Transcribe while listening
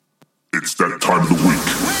that time of the week.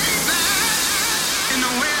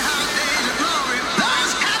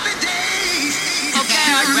 Okay,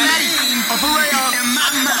 are you ready?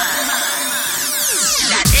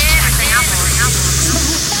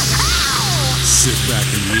 Sit back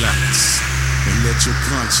and relax and let your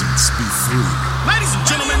conscience be free. Ladies and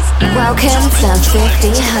gentlemen, welcome to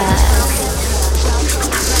 50 Hertz.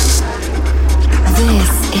 This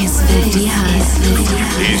is 50 Hertz.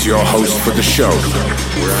 Here's your host for the show,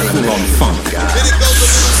 Full On Funk. Then it goes a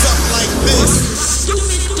little something like this.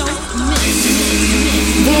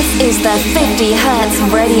 This is the 50 Hertz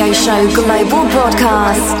radio show global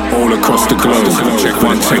broadcast. All across the globe, check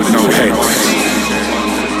one, take no heads.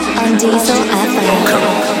 On Diesel FM. Welcome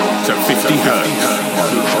to 50 Hertz.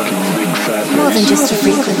 More than just a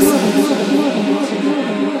frequency.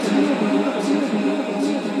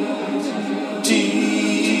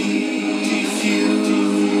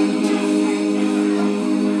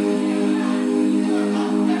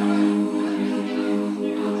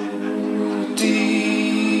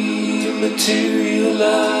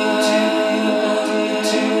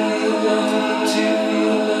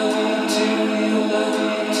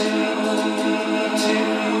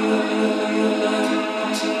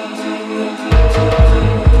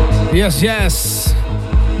 Yes.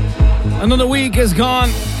 Another week is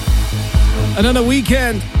gone. Another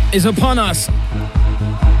weekend is upon us.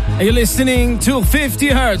 And you're listening to 50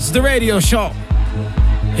 Hertz, the radio show,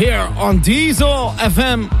 here on Diesel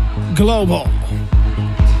FM Global.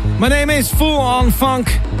 My name is Full On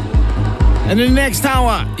Funk. And in the next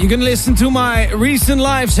hour, you can listen to my recent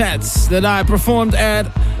live sets that I performed at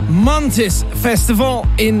Mantis Festival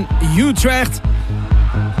in Utrecht.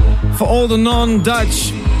 For all the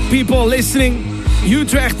non-Dutch people listening,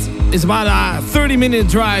 Utrecht is about a 30-minute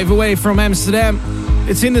drive away from Amsterdam.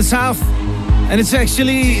 It's in the south, and it's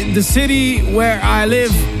actually the city where I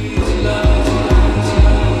live.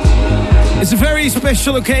 It's a very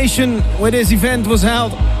special occasion where this event was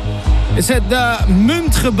held. It's at the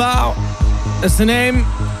Muntgebouw. That's the name.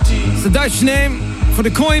 It's the Dutch name for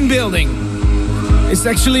the coin building. It's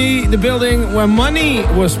actually the building where money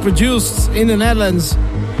was produced in the Netherlands.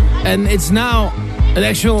 And it's now an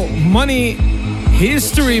actual money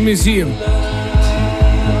history museum.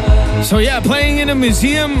 So yeah, playing in a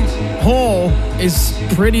museum hall is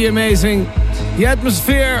pretty amazing. The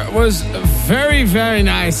atmosphere was very, very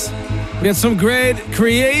nice. We had some great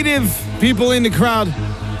creative people in the crowd,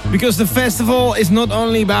 because the festival is not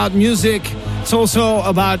only about music, it's also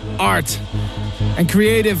about art and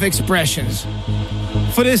creative expressions.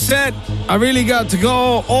 For this set, I really got to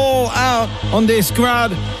go all out on this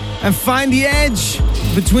crowd and find the edge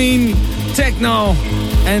between techno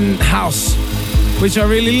and house, which I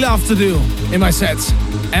really love to do in my sets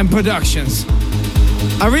and productions.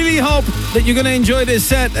 I really hope that you're gonna enjoy this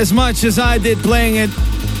set as much as I did playing it.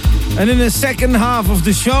 And in the second half of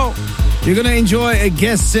the show, you're gonna enjoy a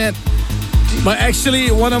guest set by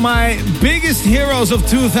actually one of my biggest heroes of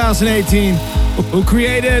 2018, who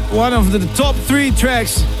created one of the top 3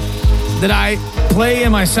 tracks that I play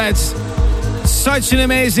in my sets. Such an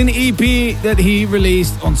amazing EP that he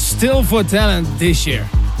released on Still for Talent this year.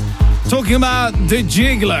 Talking about The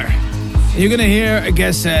Jiggler. You're gonna hear a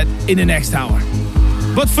guest set in the next hour.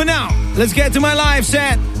 But for now, let's get to my live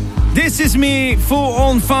set. This is me, Full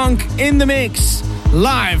On Funk, in the mix,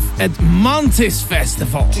 live at Mantis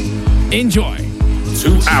Festival. Enjoy.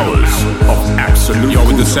 2 hours of absolute. Yo,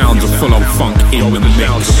 with the sounds of Full On Funk in the mix.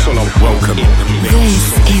 Welcome.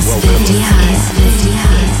 This is 50 Hertz. 50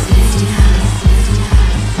 Hertz. 50 Hertz.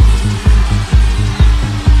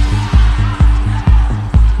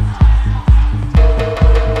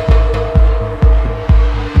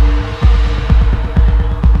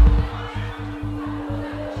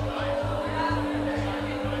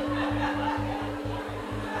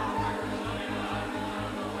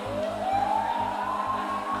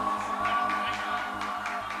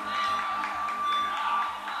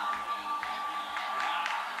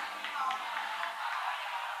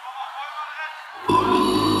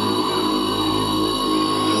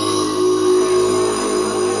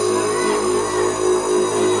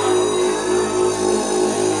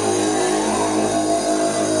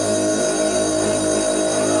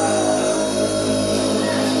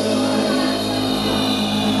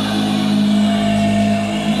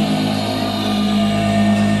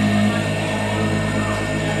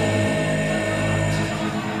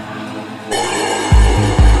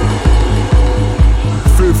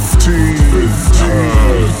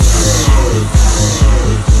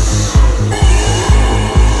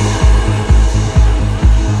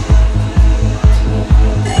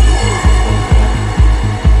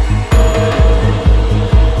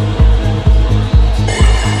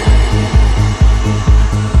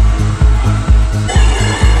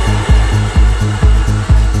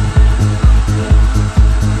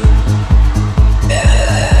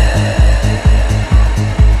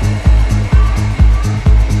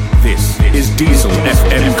 Diesel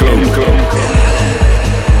FM Global.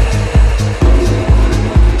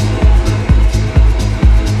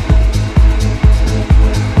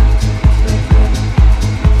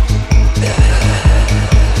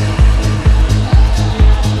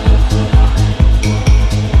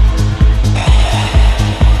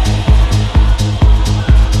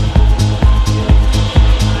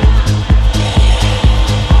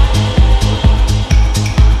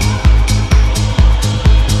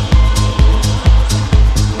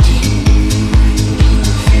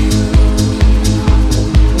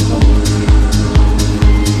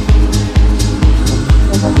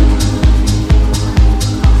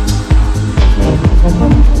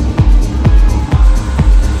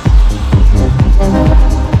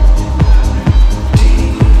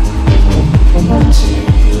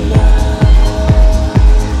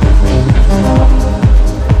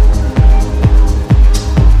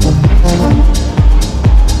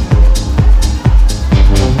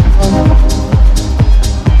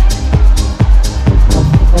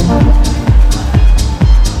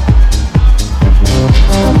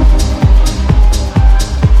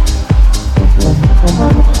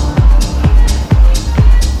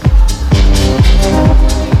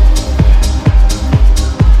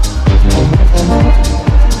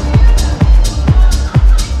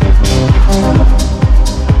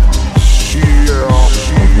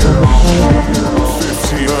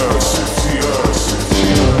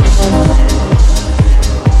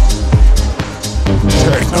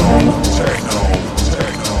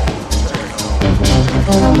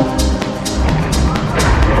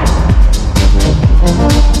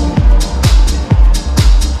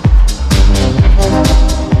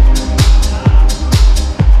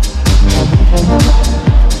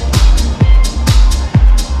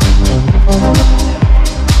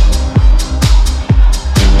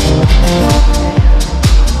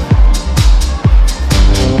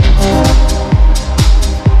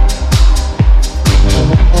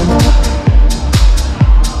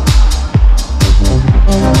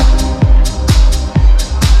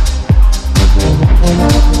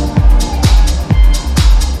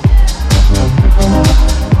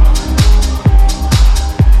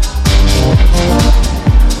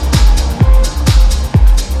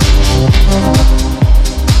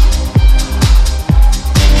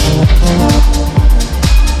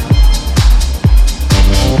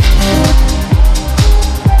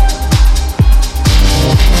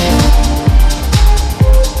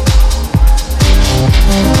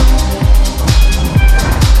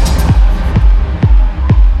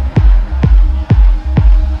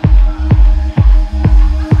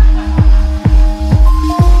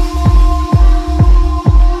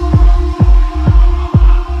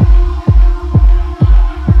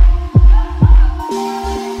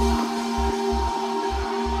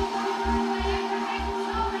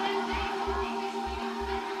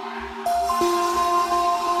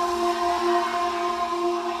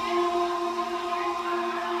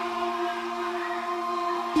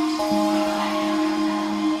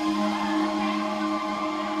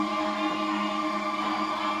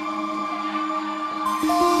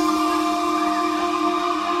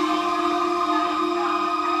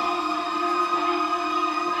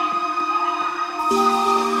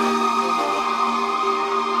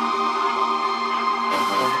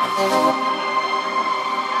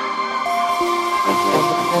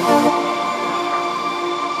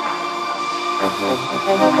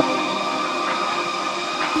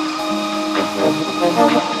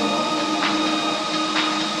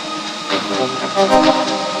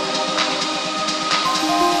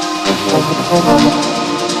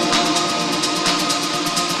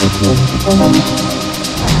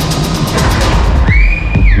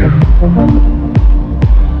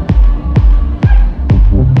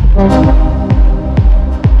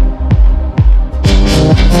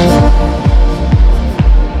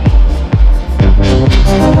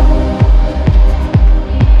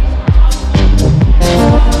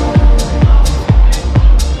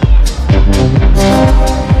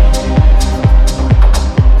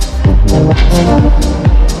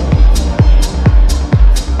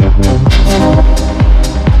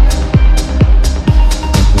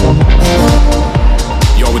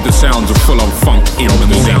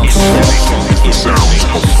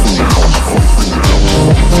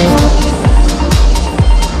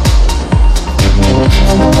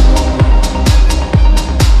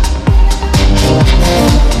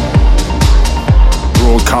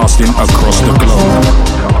 Across the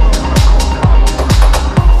globe.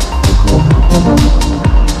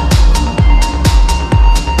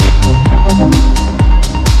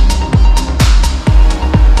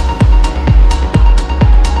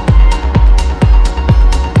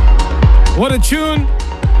 tune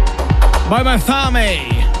by my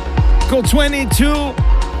fame called 22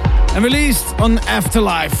 and released on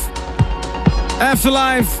Afterlife.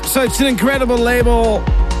 Afterlife, such an incredible label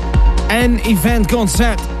and event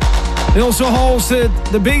concept. They also hosted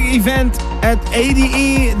the big event at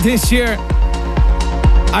ADE this year.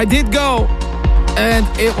 I did go and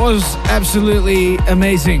it was absolutely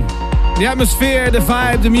amazing. The atmosphere, the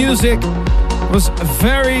vibe, the music was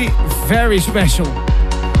very, very special.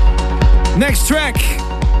 Next track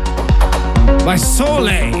by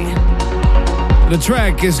Soleil. The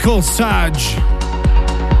track is called Sage.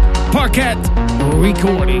 Parquet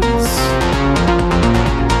Recordings.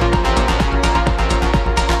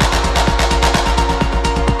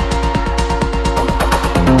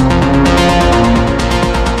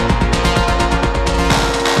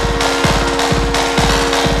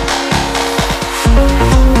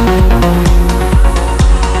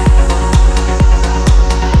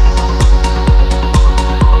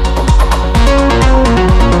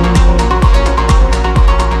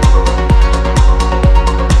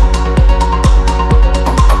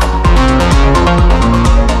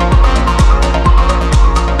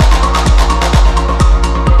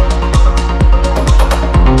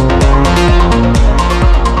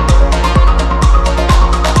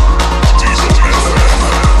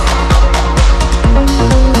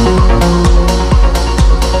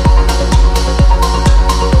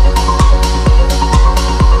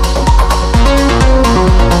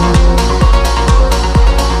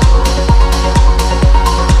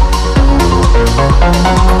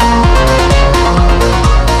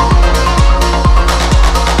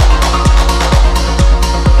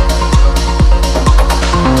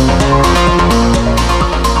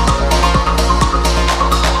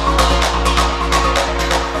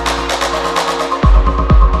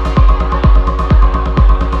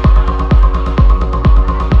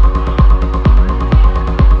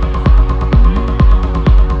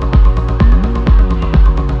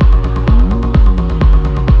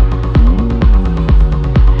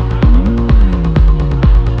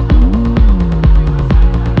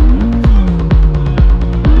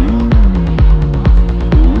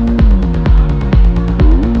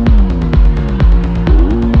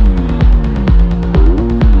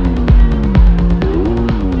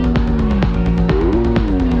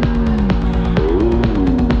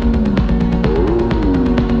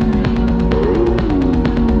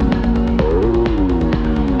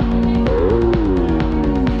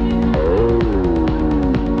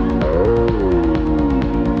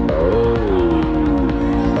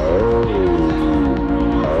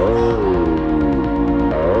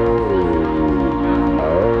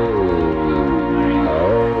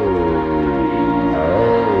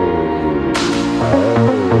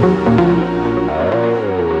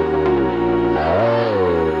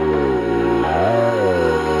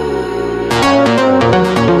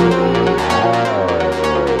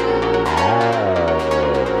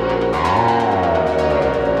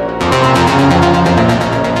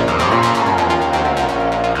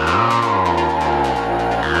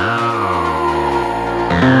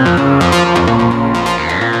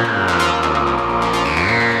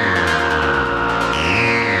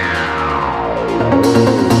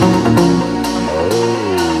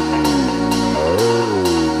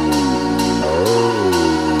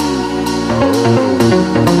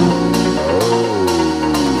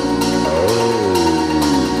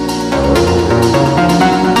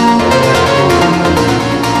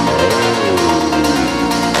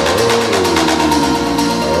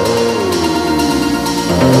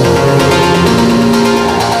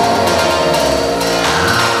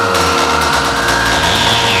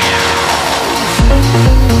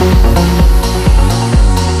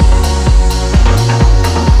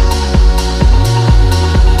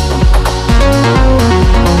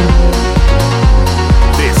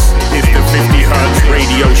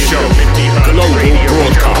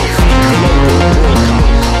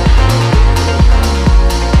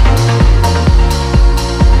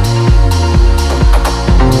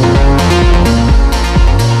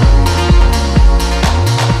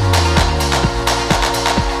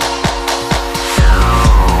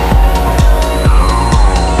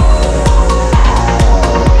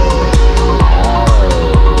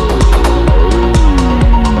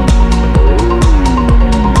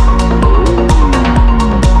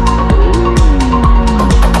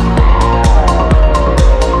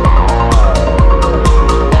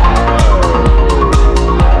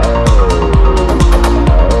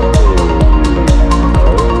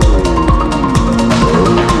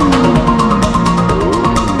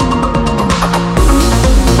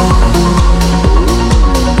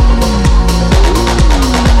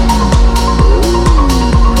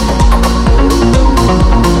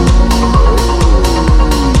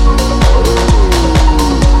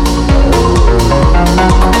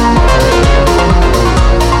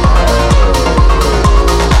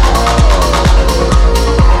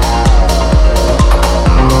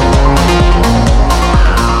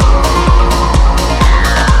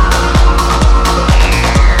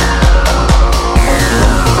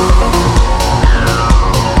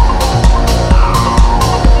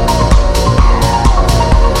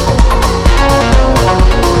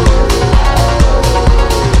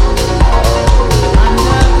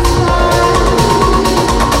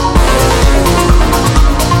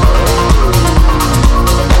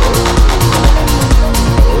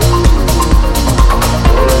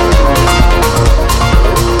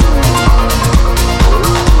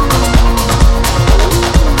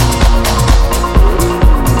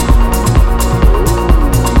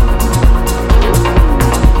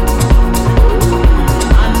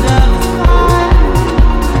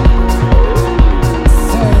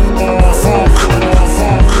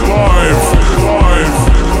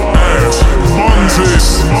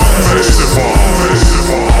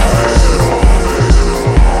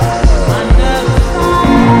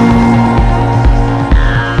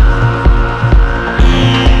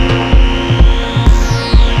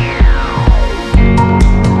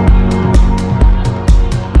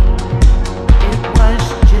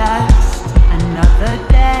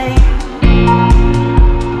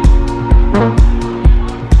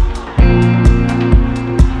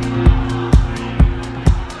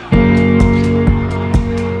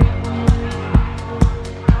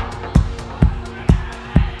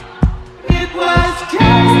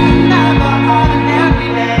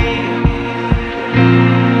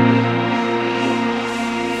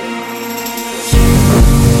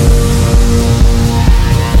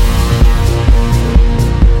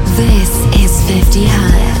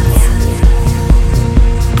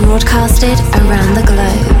 broadcasted around the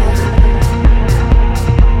globe.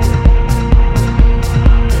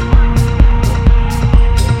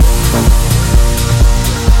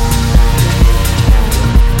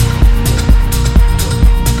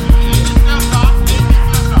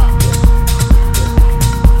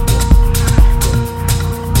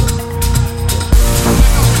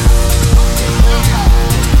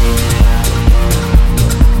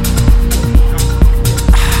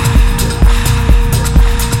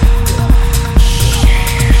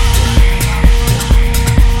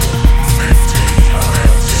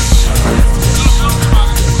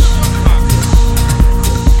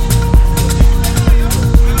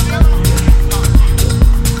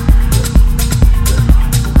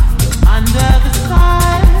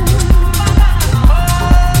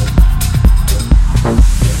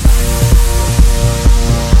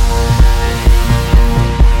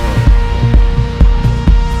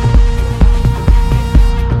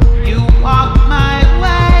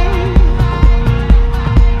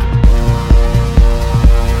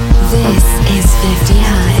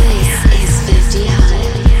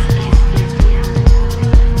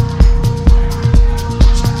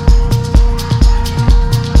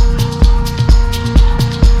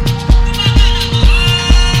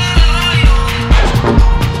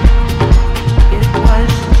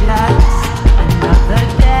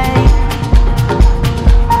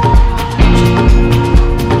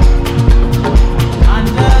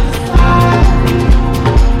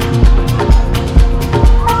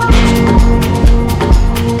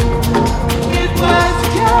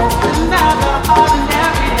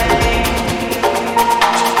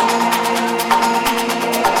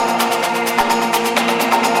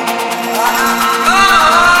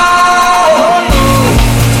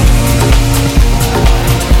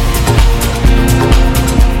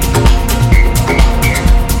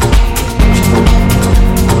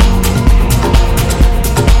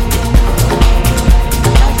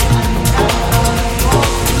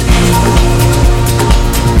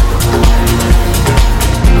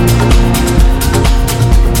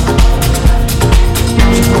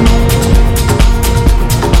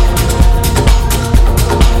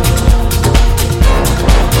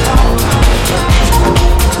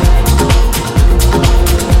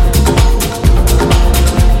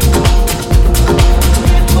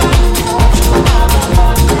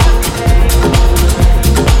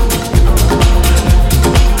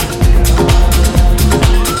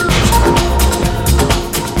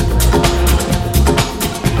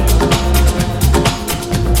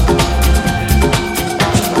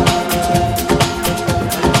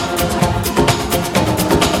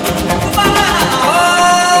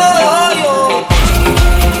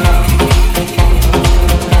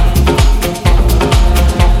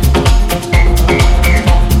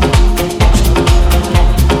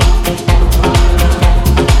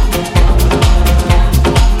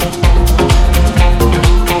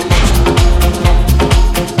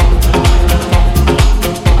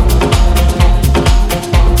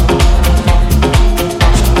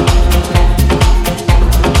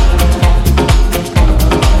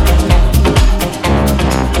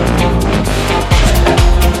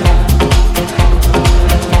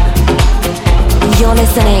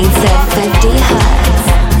 Listening to 50 Hertz,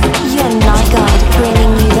 your night guide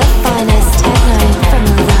bringing you the finest techno from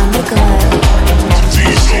around the globe.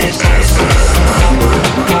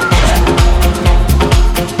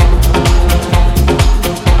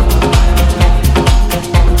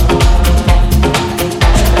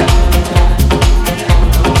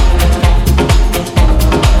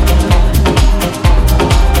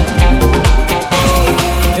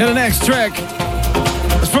 Yeah, the next track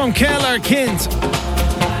is from Keller Kind,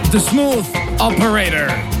 The Smooth Operator.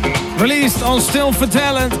 Released on Still for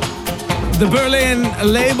Talent, the Berlin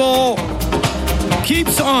label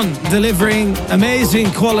keeps on delivering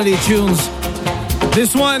amazing quality tunes.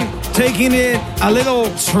 This one taking it a little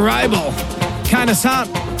tribal kind of sound.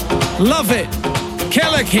 Love it.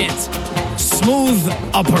 Keller Kind, Smooth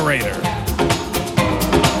Operator.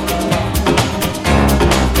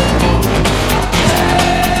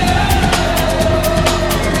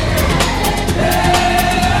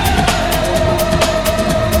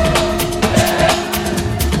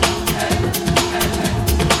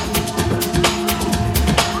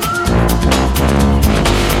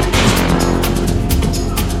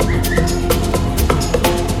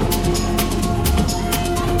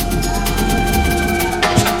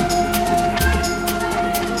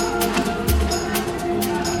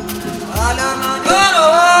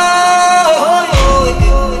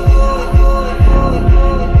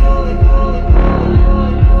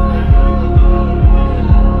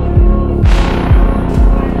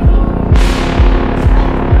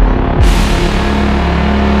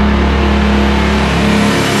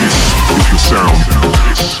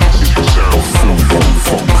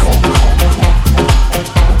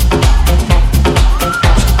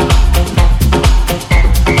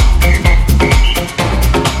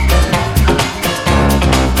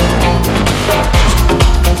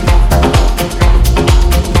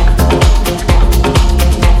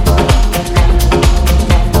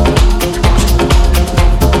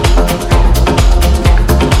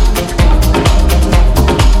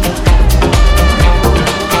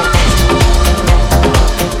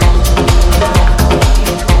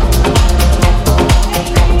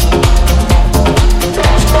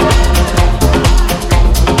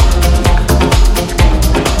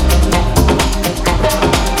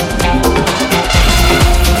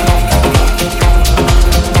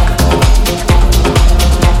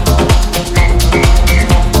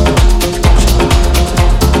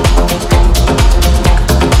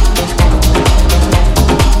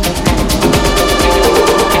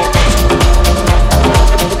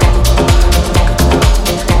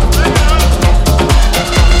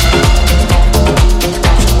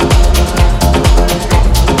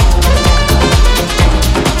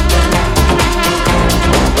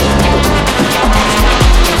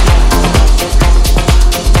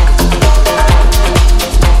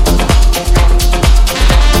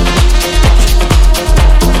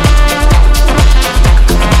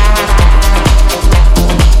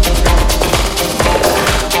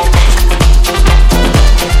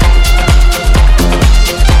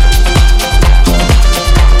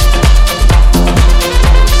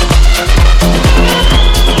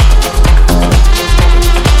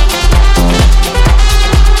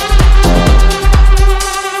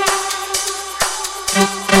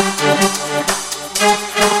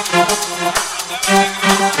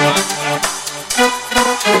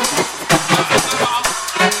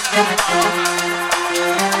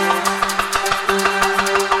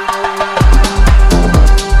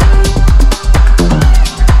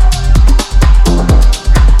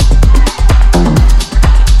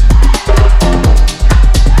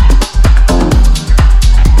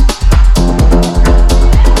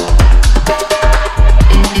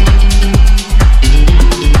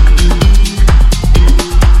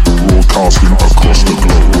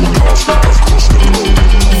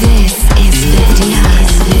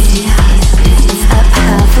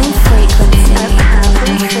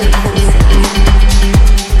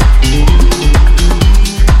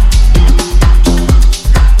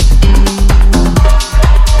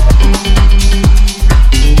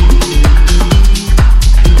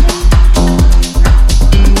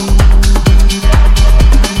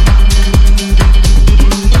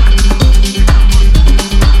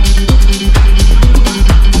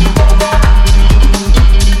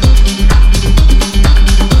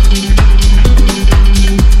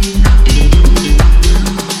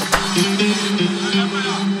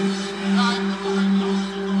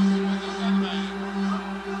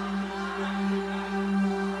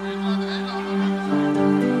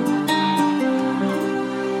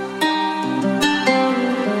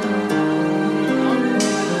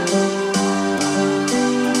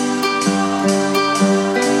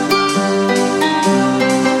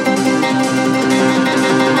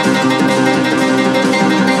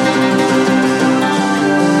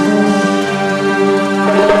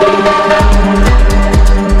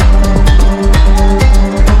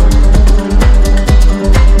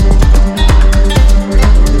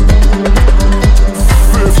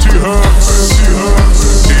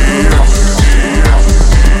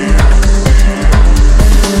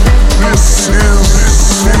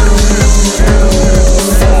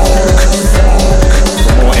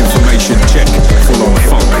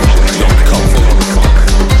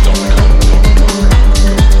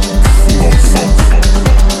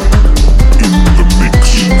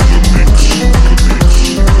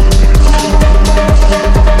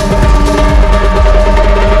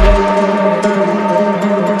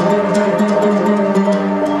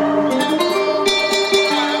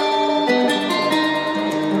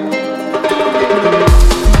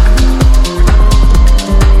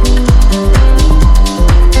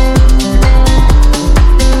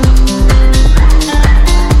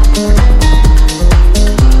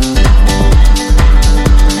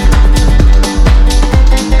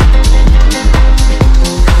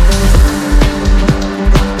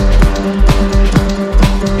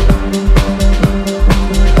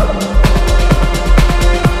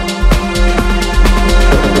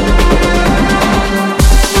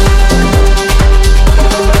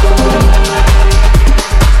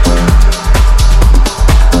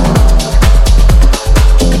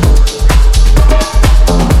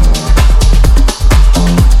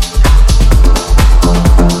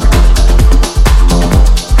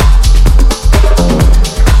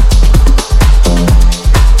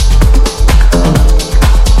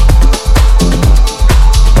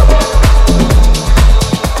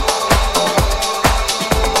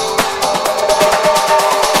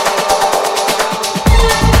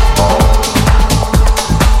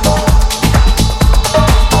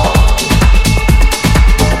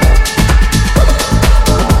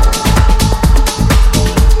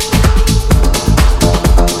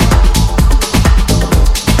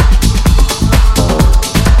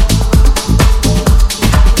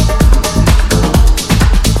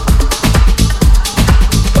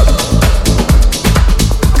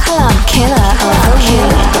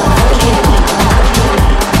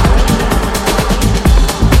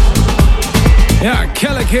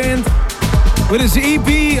 Kellerkind with his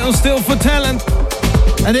EP on Still for Talent.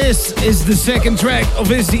 And this is the second track of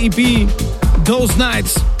his EP, Those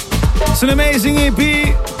Nights. It's an amazing EP.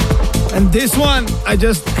 And this one, I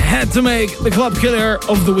just had to make the Club Killer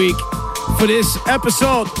of the Week for this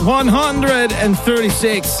episode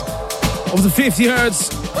 136 of the 50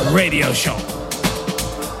 Hertz radio show.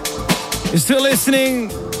 You're still listening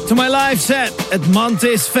to my live set at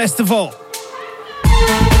Mantis Festival.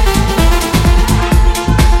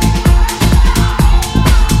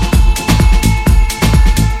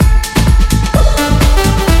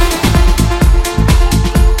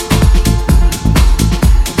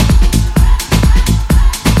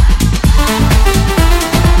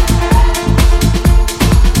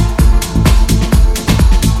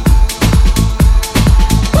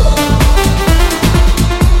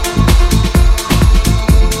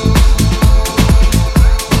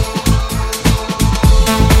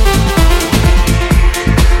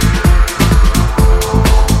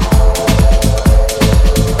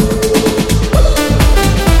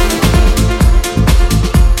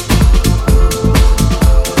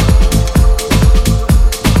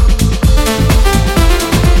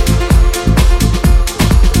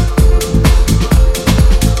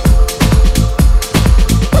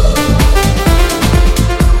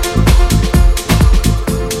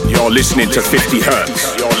 Listening to 50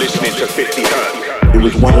 Hertz. You're listening to 50 Hertz. It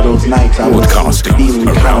was one of those nights I was feeling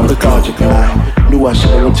kind of lethargic, and I knew I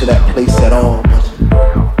shouldn't went to that place at all.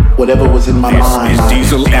 But whatever was in my mind, I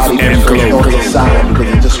Diesel FM held it aside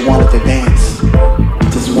because I just wanted to dance,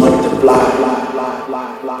 just wanted to fly.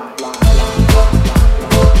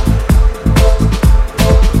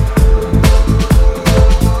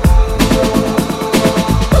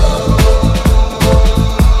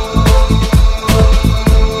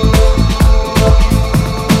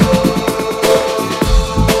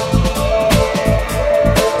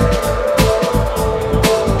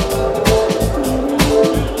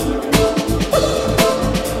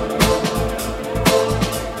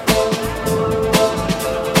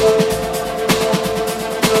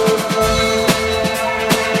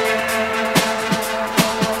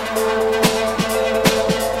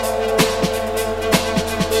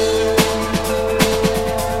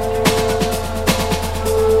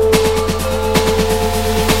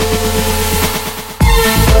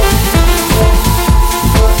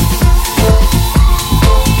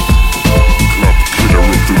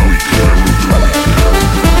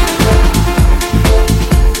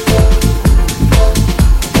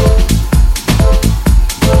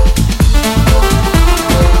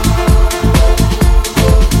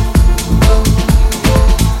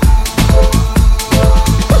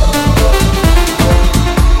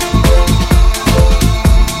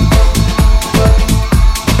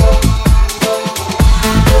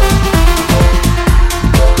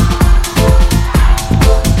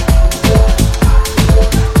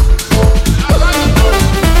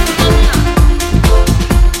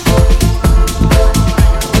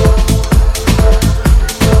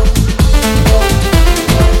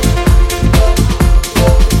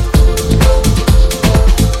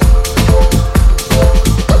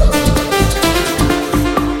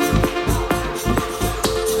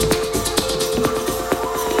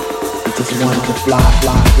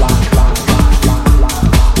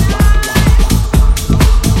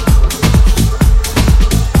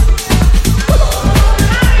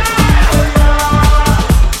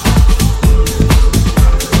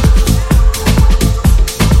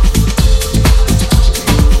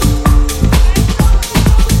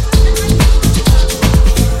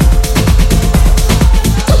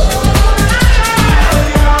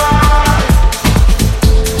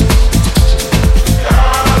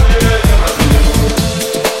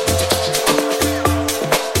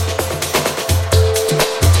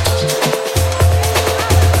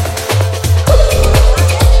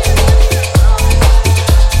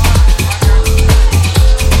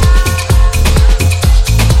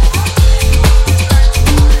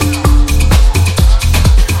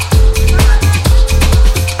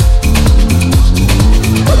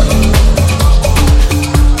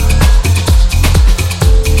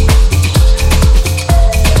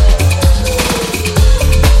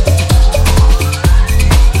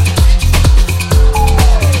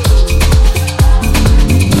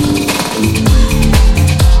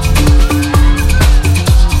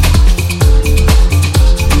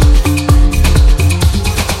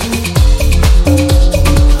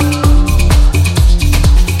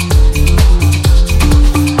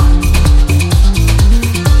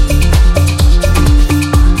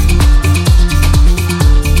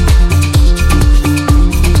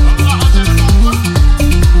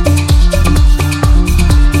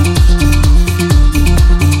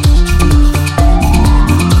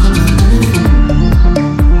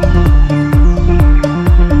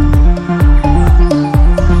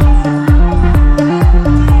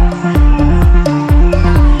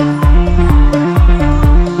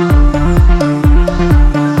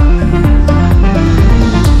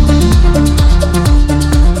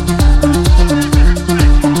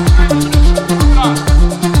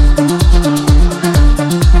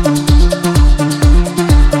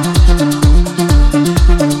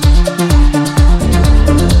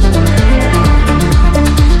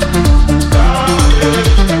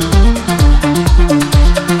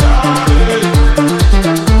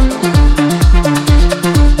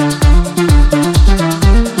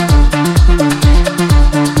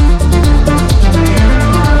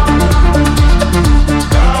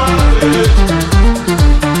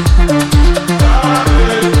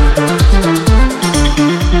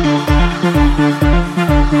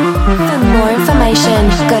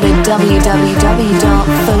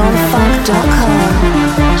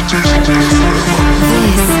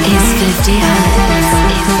 50 Hertz.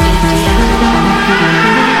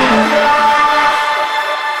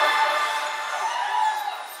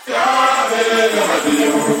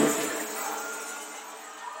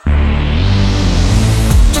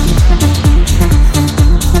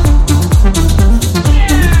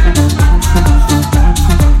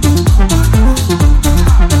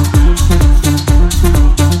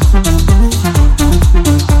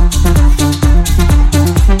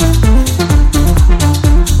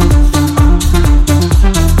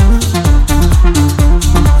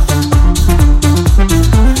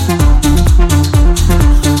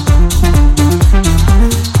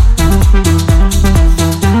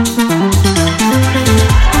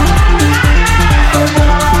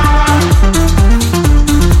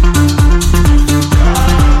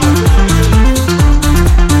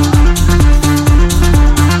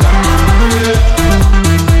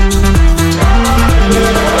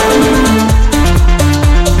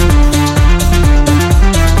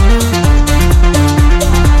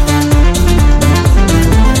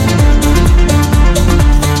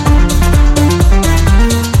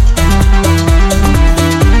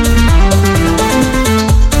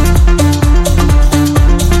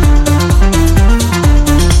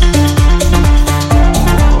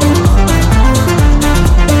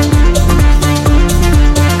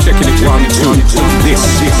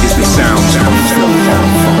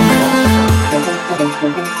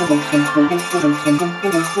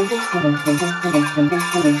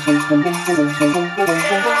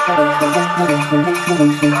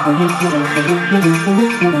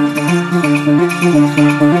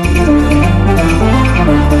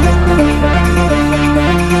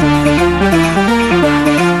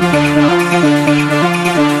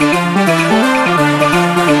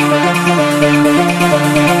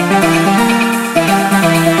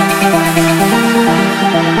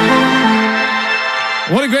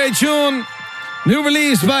 What a great tune! New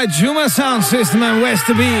release by Juma Sound System and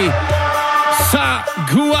Westerby.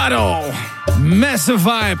 Saguaro. Massive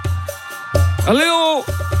vibe. A little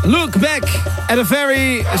look back at a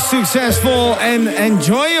very successful and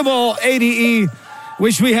enjoyable ADE,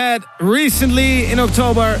 which we had recently in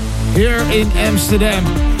October here in Amsterdam.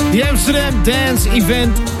 The Amsterdam Dance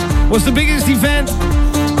event was the biggest event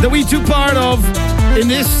that we took part of in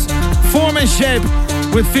this form and shape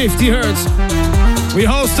with 50 Hertz. We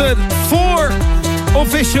hosted 4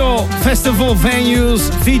 official festival venues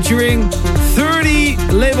featuring 30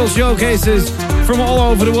 label showcases from all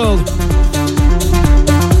over the world.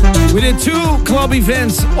 We did 2 club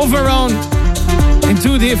events of our own in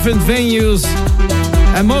 2 different venues.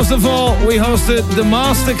 And most of all, we hosted the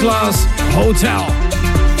Masterclass Hotel,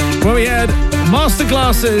 where we had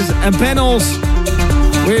masterclasses and panels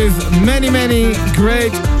with many, many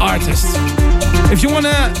great artists. If you want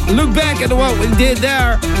to look back at what we did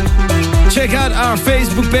there, check out our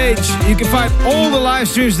Facebook page. You can find all the live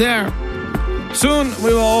streams there. Soon,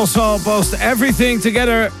 we will also post everything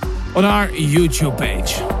together on our YouTube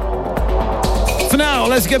page. For now,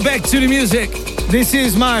 let's get back to the music. This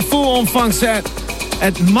is my full-on funk set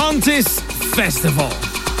at Mantis Festival.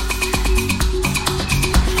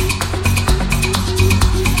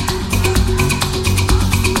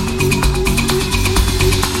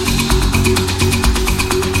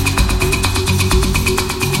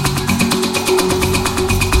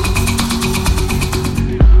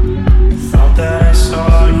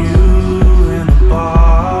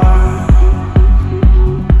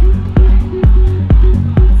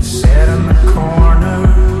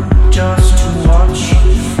 Just to watch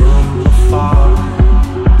from afar.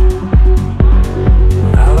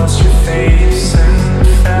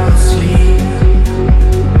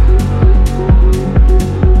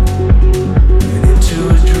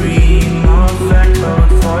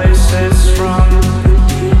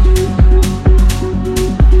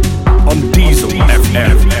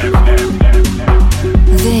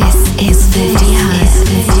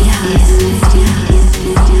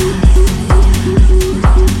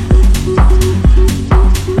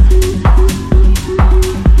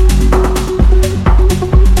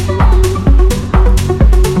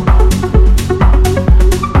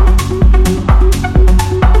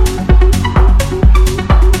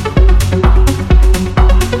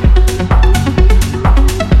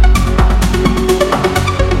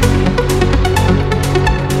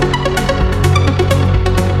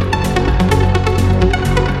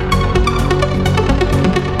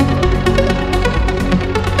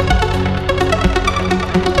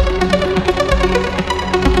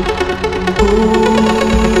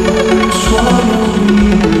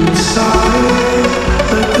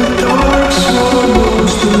 Let the dark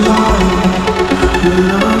swallows the light.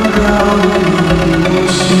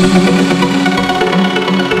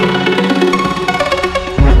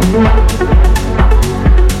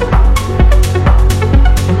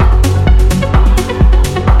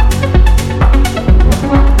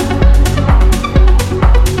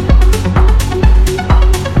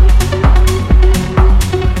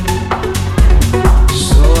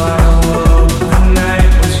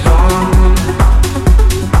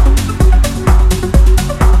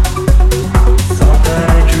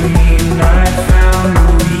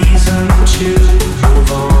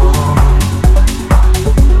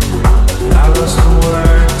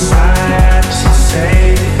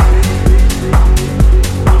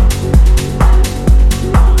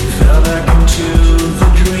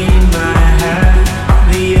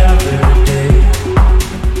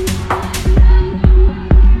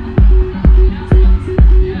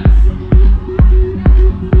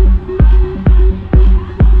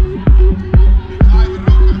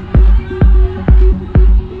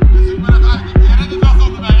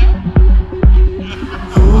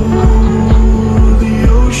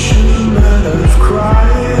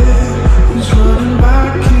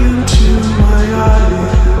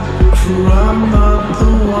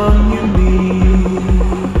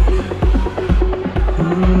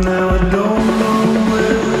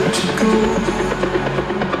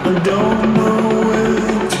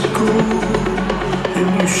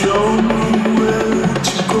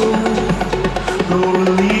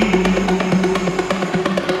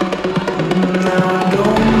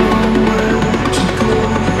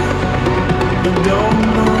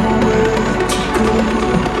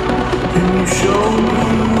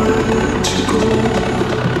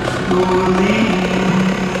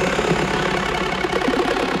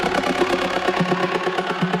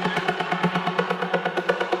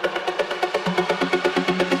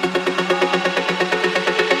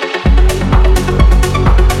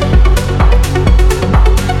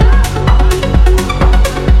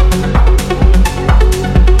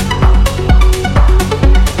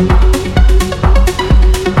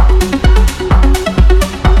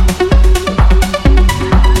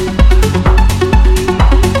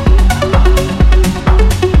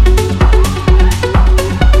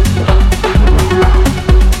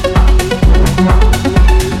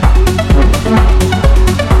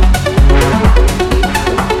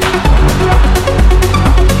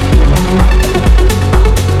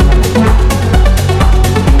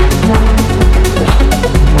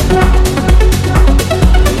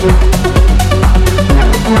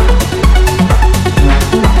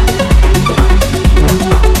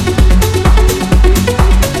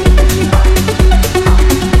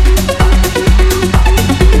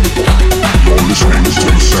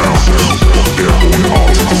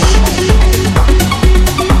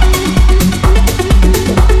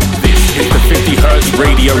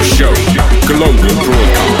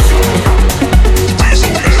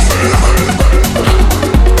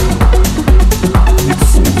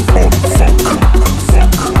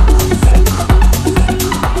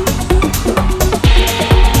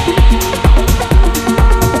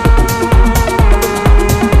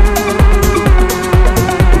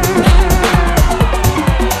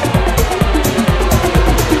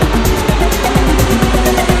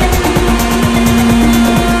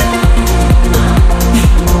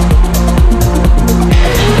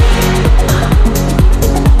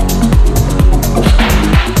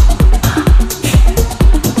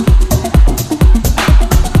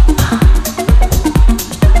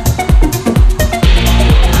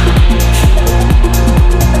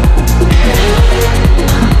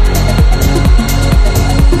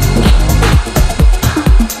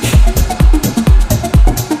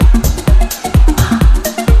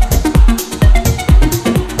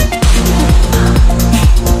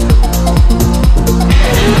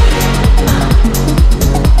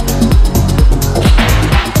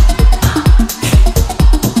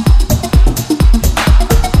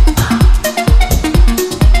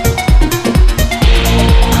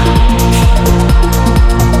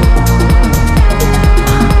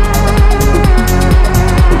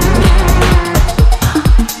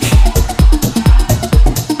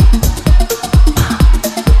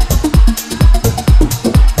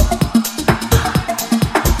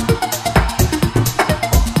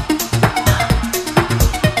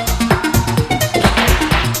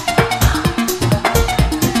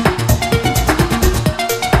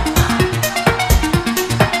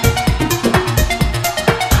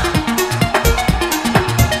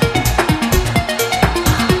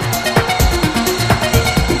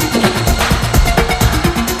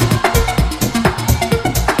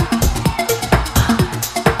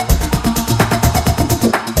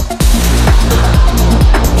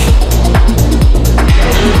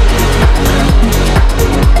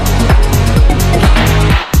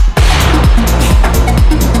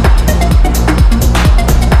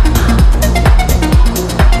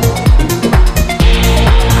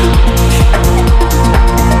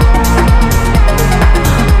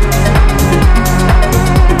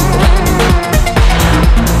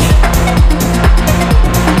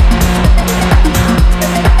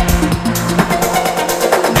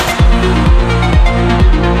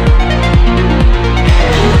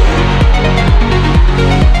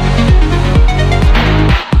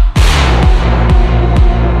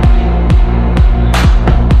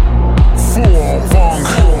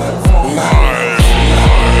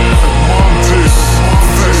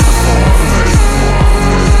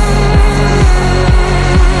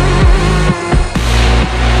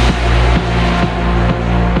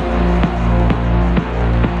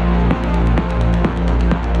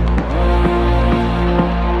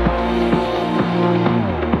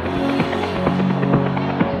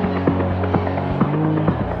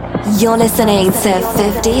 You're listening to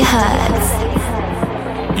 50 Hertz.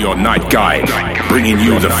 Your night guide, bringing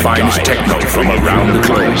you the finest techno from around the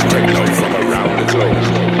globe.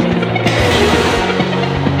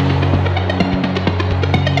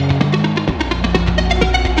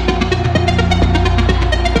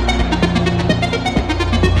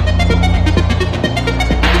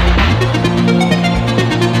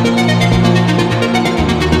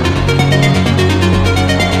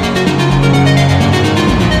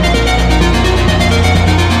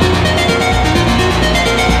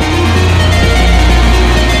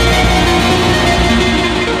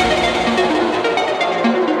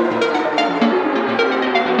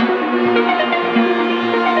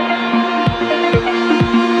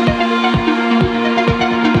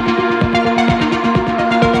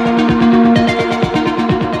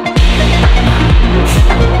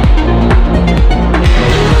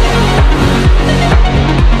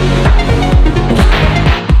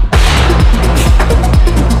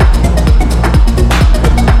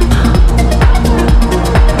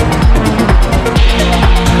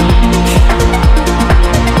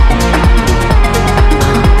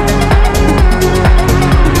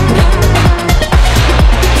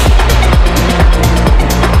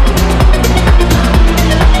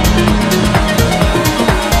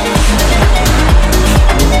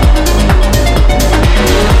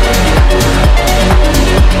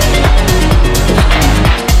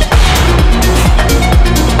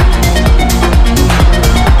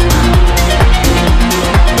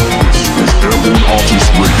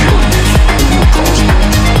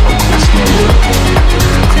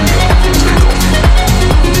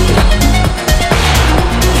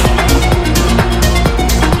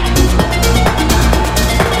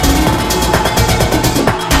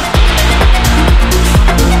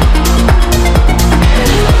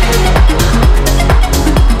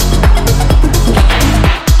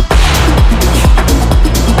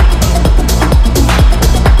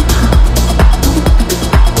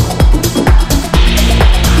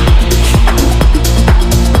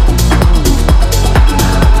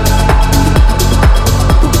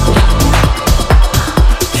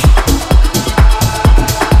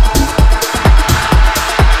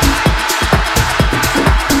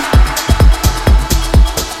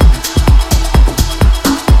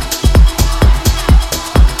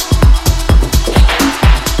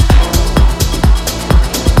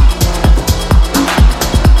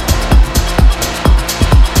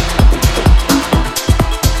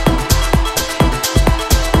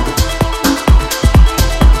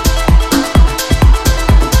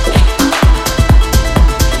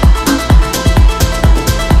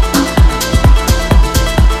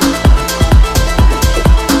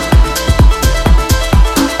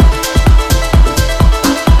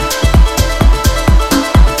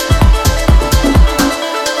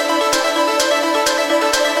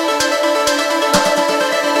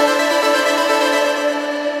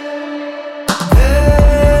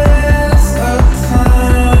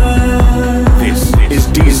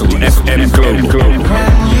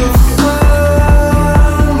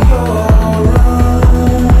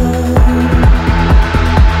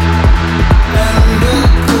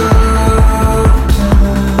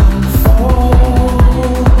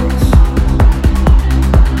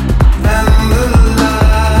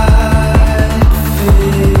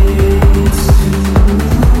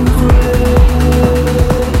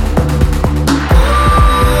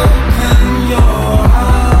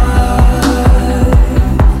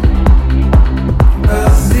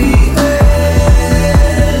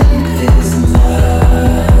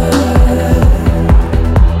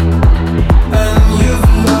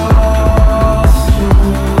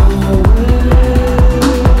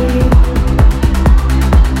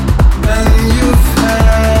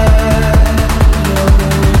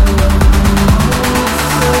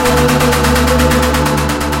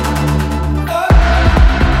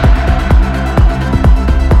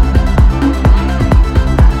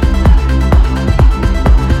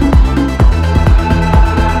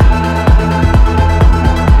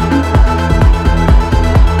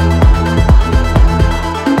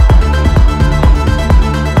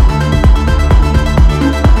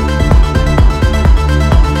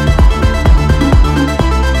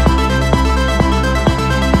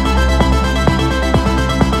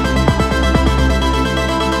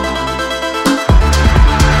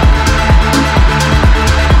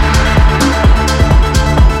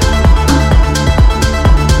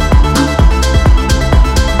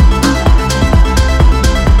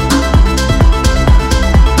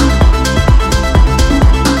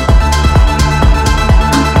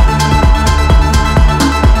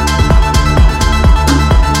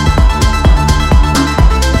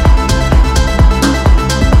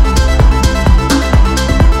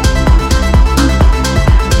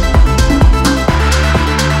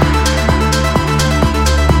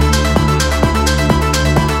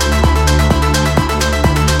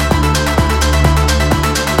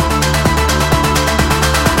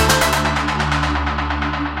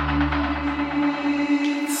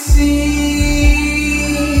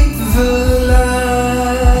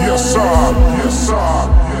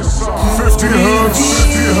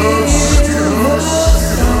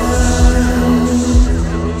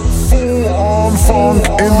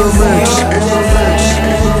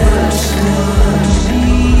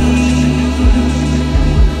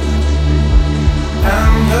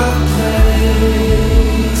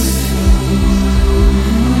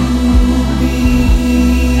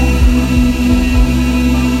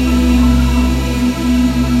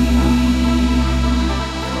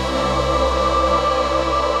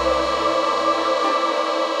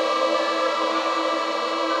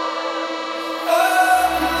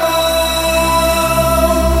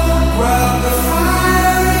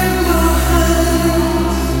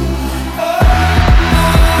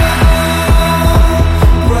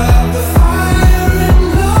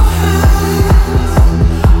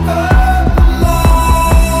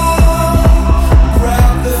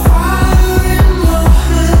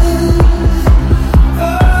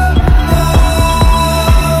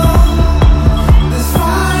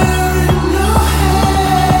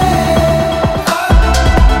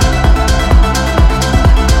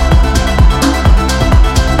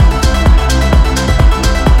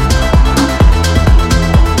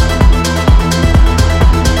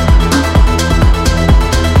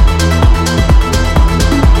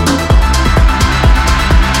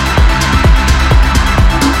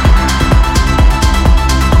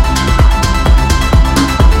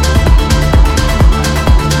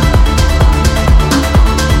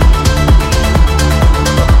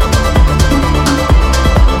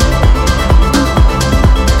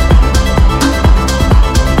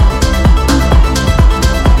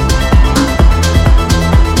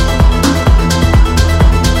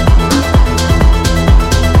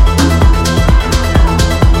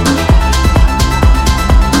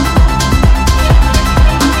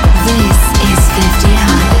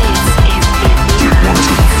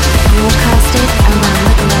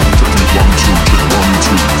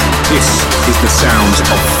 This is the sounds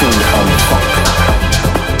of full-on funk.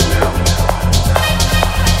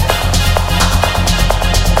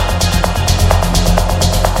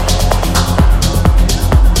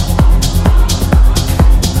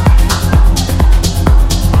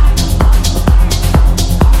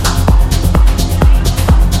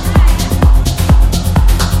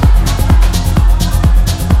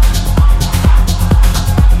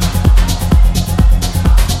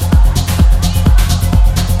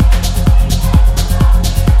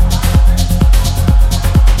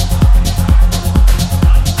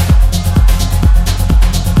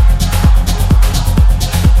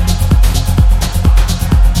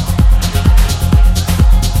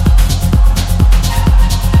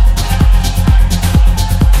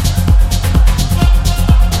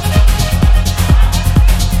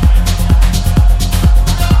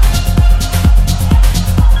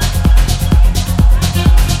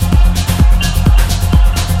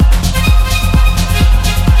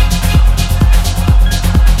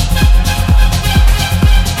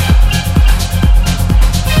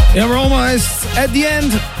 Yeah, we're almost at the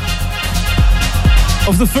end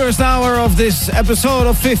of the first hour of this episode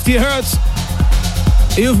of 50 Hertz.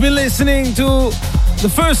 You've been listening to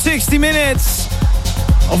the first 60 minutes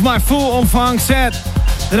of my full-on funk set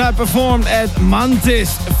that I performed at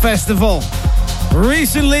Mantis Festival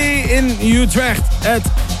recently in Utrecht at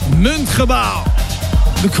Muntgebouw,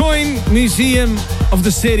 the coin museum of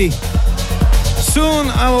the city. Soon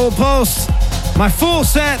I will post my full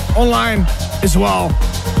set online as well.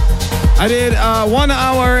 I did a 1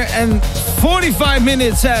 hour and 45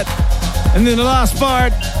 minute set, and in the last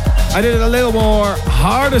part I did a little more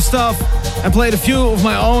harder stuff and played a few of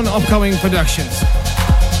my own upcoming productions.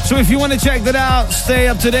 So if you want to check that out, stay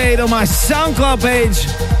up to date on my SoundCloud page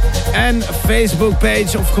and Facebook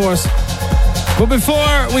page, of course. But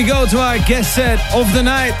before we go to our guest set of the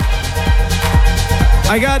night,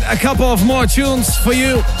 I got a couple of more tunes for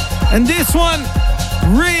you, and this one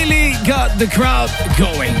really got the crowd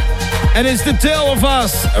going. And it's the Tale of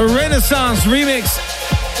Us, a Renaissance remix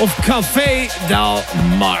of Café Del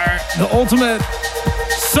Mar, the ultimate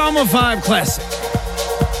summer vibe classic.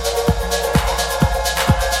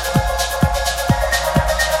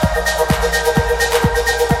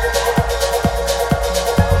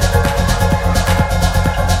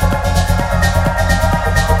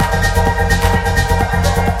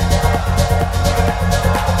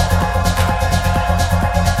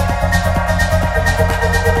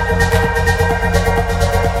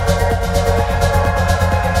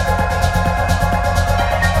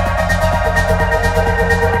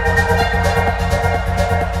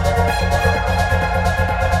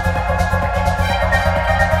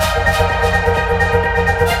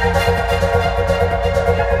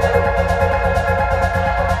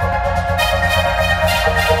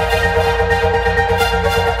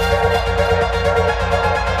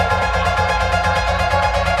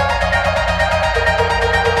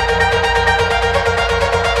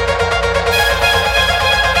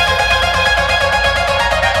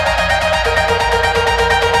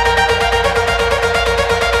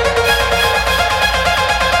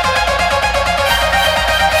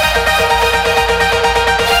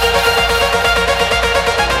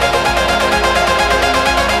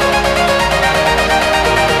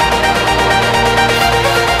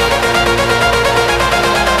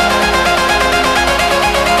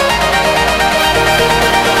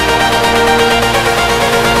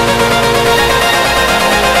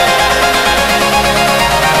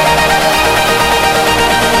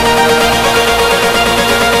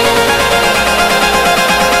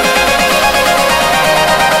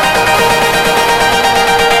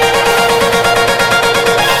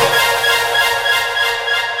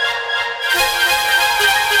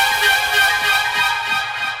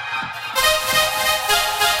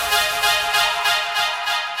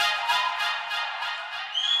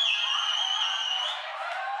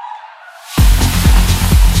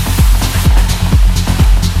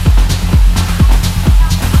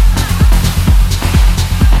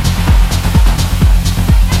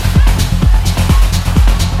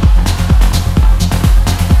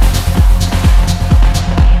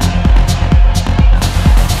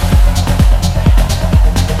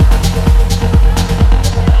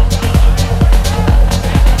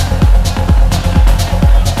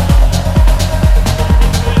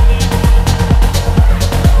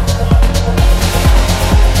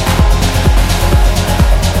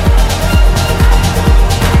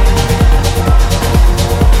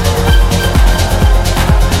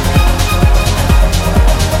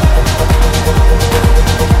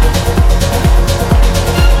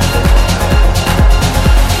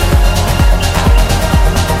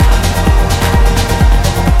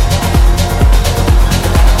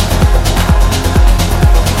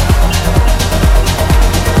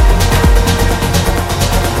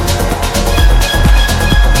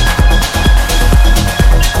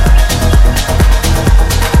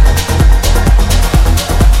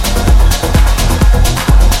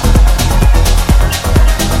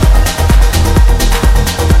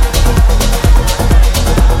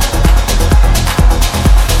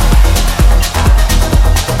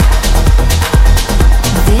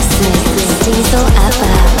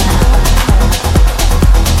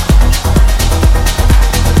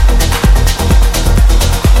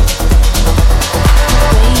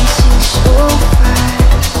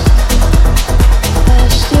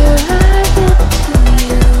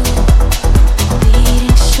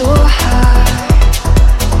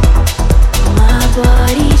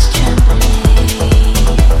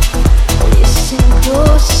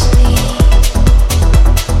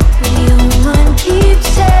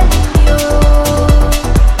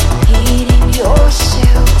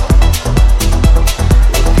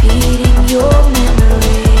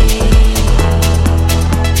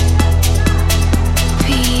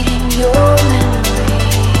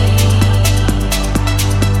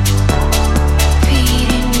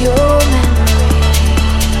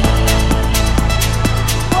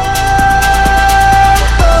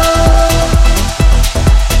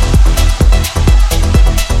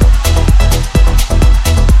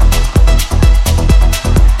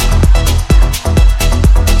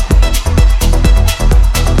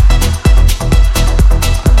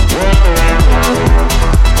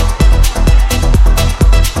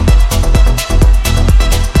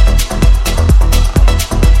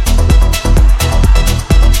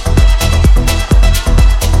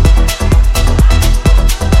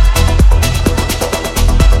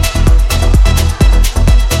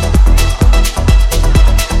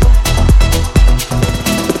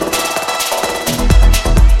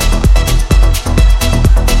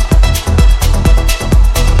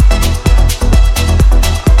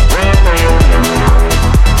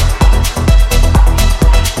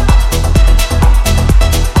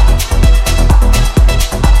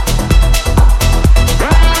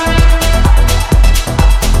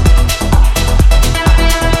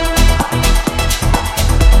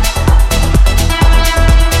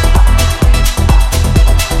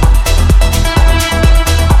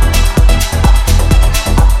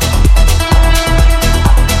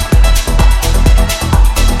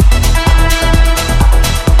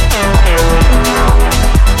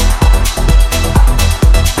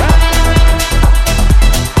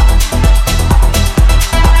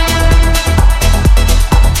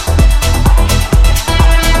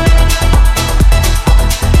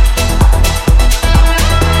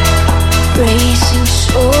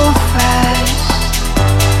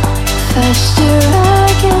 faster I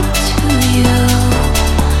get to you,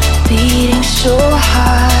 beating so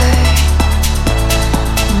hard,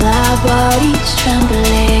 my body's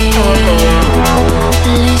trembling.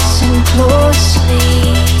 Listen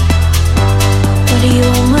closely, what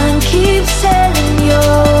your mind keeps telling you,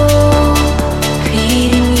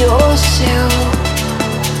 repeating yourself,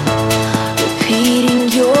 repeating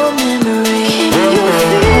your memory.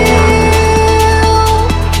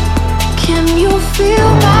 Can you feel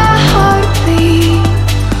my heartbeat?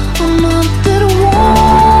 I'm not that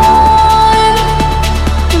one,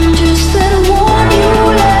 I'm just that one you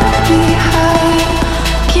left behind.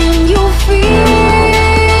 Can you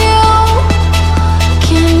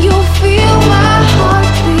feel my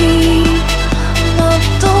heartbeat? I'm not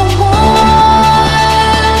the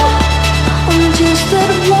one, I'm just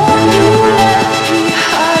that one you left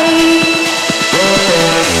behind.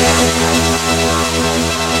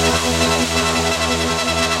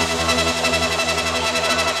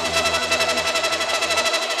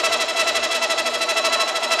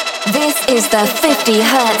 This is the 50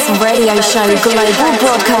 Hertz Radio Show Global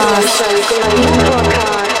Broadcast.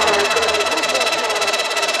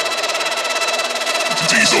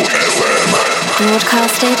 Diesel FM.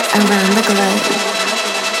 Broadcasted around the globe.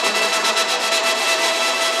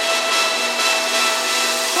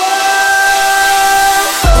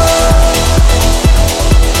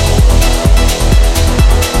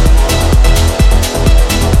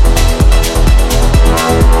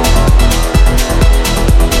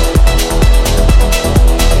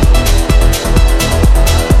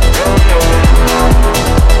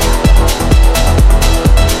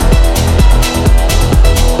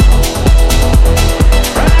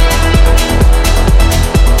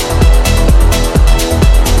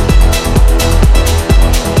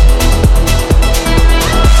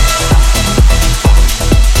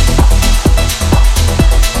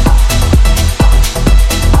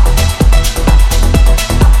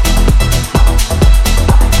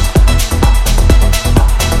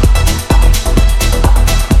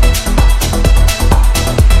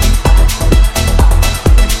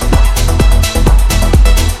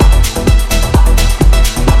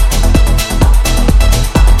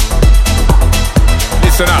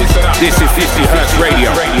 This is 50 Hertz Radio.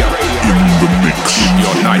 In the mix.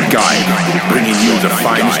 Your night guide, bringing you the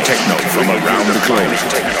finest techno from around the globe.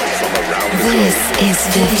 This is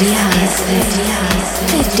 50 Hertz.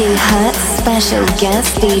 50 Hertz special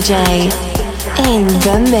guest DJ in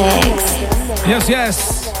the mix. Yes,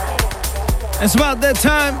 yes. It's about that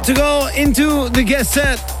time to go into the guest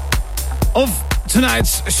set of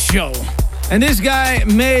tonight's show. And this guy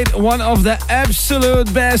made one of the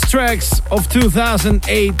absolute best tracks of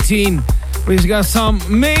 2018. He's got some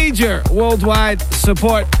major worldwide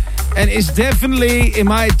support and is definitely in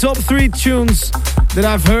my top 3 tunes that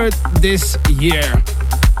I've heard this year.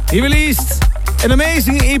 He released an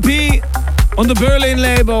amazing EP on the Berlin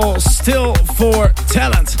label Still for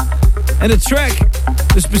Talent. And the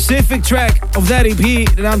specific track of that EP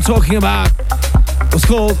that I'm talking about was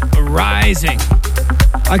called Rising.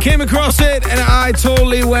 I came across it and I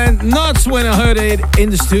totally went nuts when I heard it in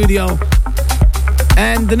the studio.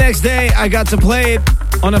 And the next day I got to play it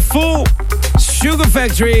on a full Sugar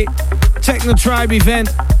Factory Techno Tribe event.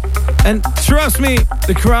 And trust me,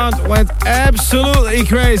 the crowd went absolutely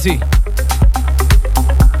crazy.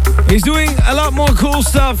 He's doing a lot more cool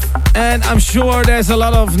stuff, and I'm sure there's a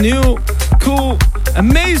lot of new, cool,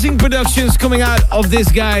 amazing productions coming out of this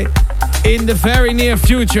guy in the very near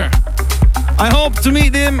future. I hope to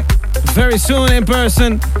meet him very soon in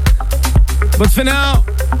person. But for now,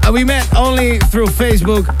 we met only through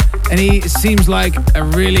Facebook, and he seems like a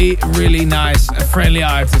really, really nice and friendly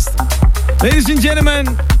artist. Ladies and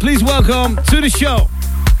gentlemen, please welcome to the show,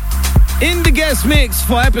 in the guest mix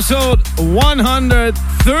for episode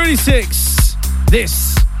 136,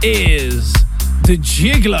 this is The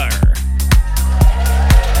Jiggler.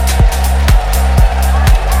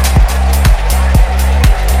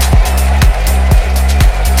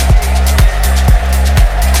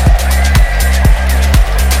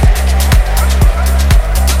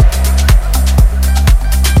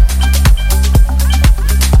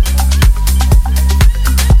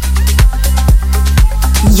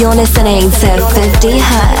 You're listening to 50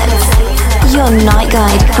 Hertz, your night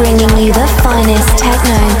guide bringing you the finest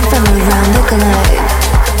techno from around the globe.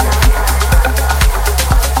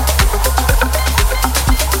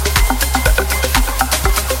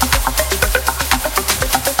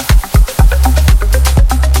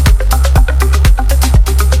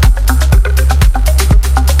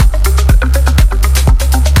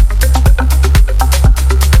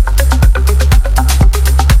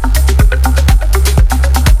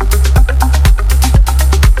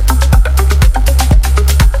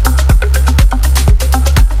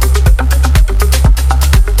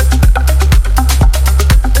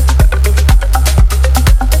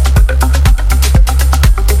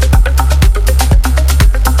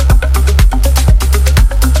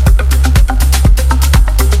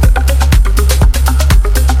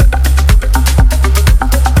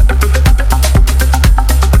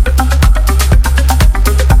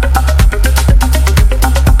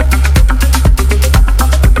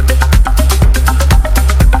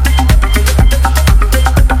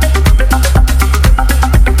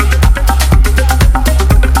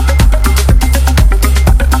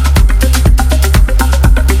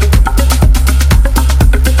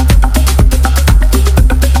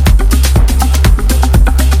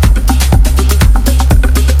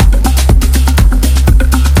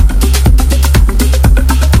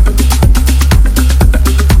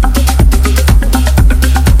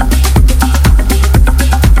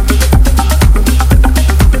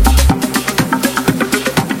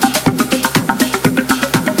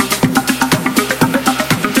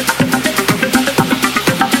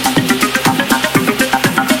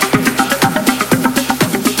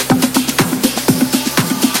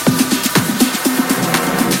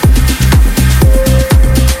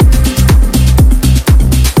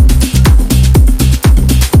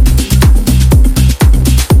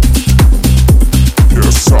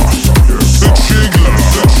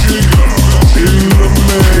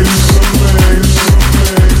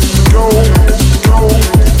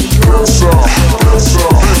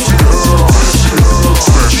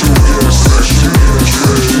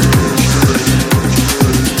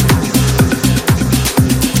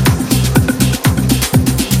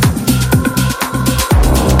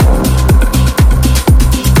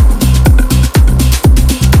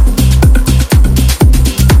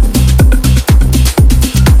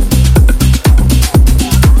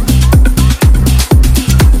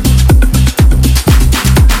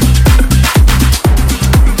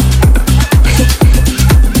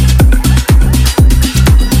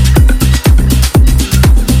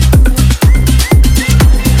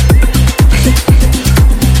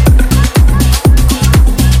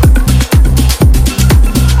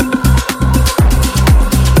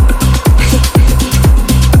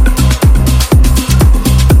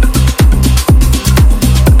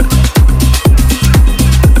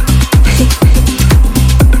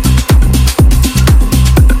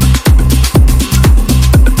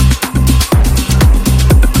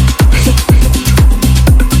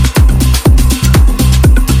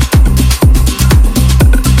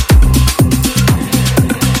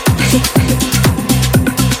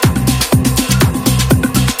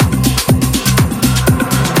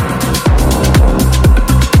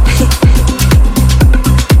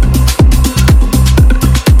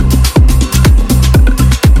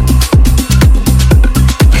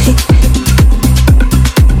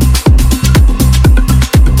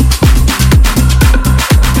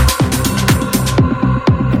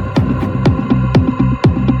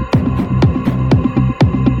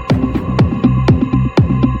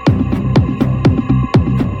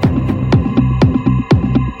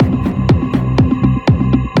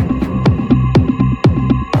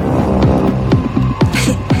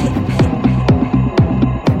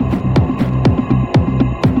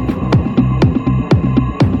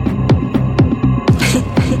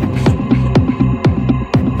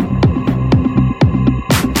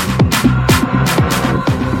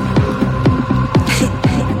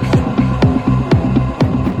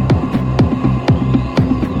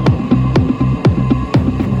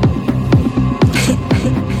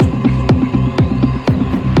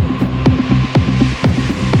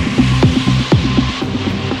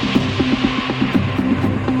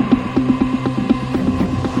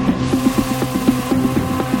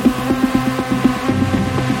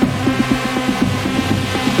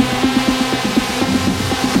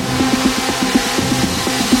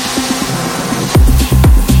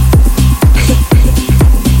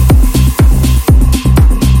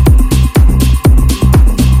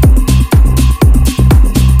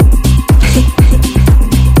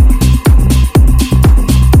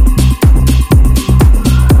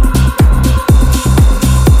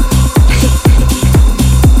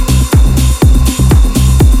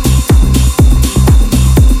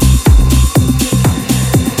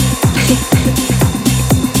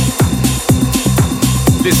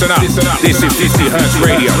 up. This is 50 Hertz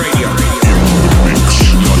Radio.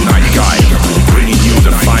 Your night guide, bringing you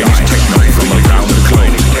the finest techno from around the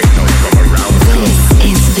globe. This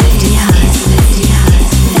is 50 Hertz.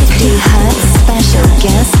 50 Hertz special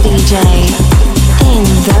guest DJ in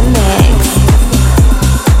the mix.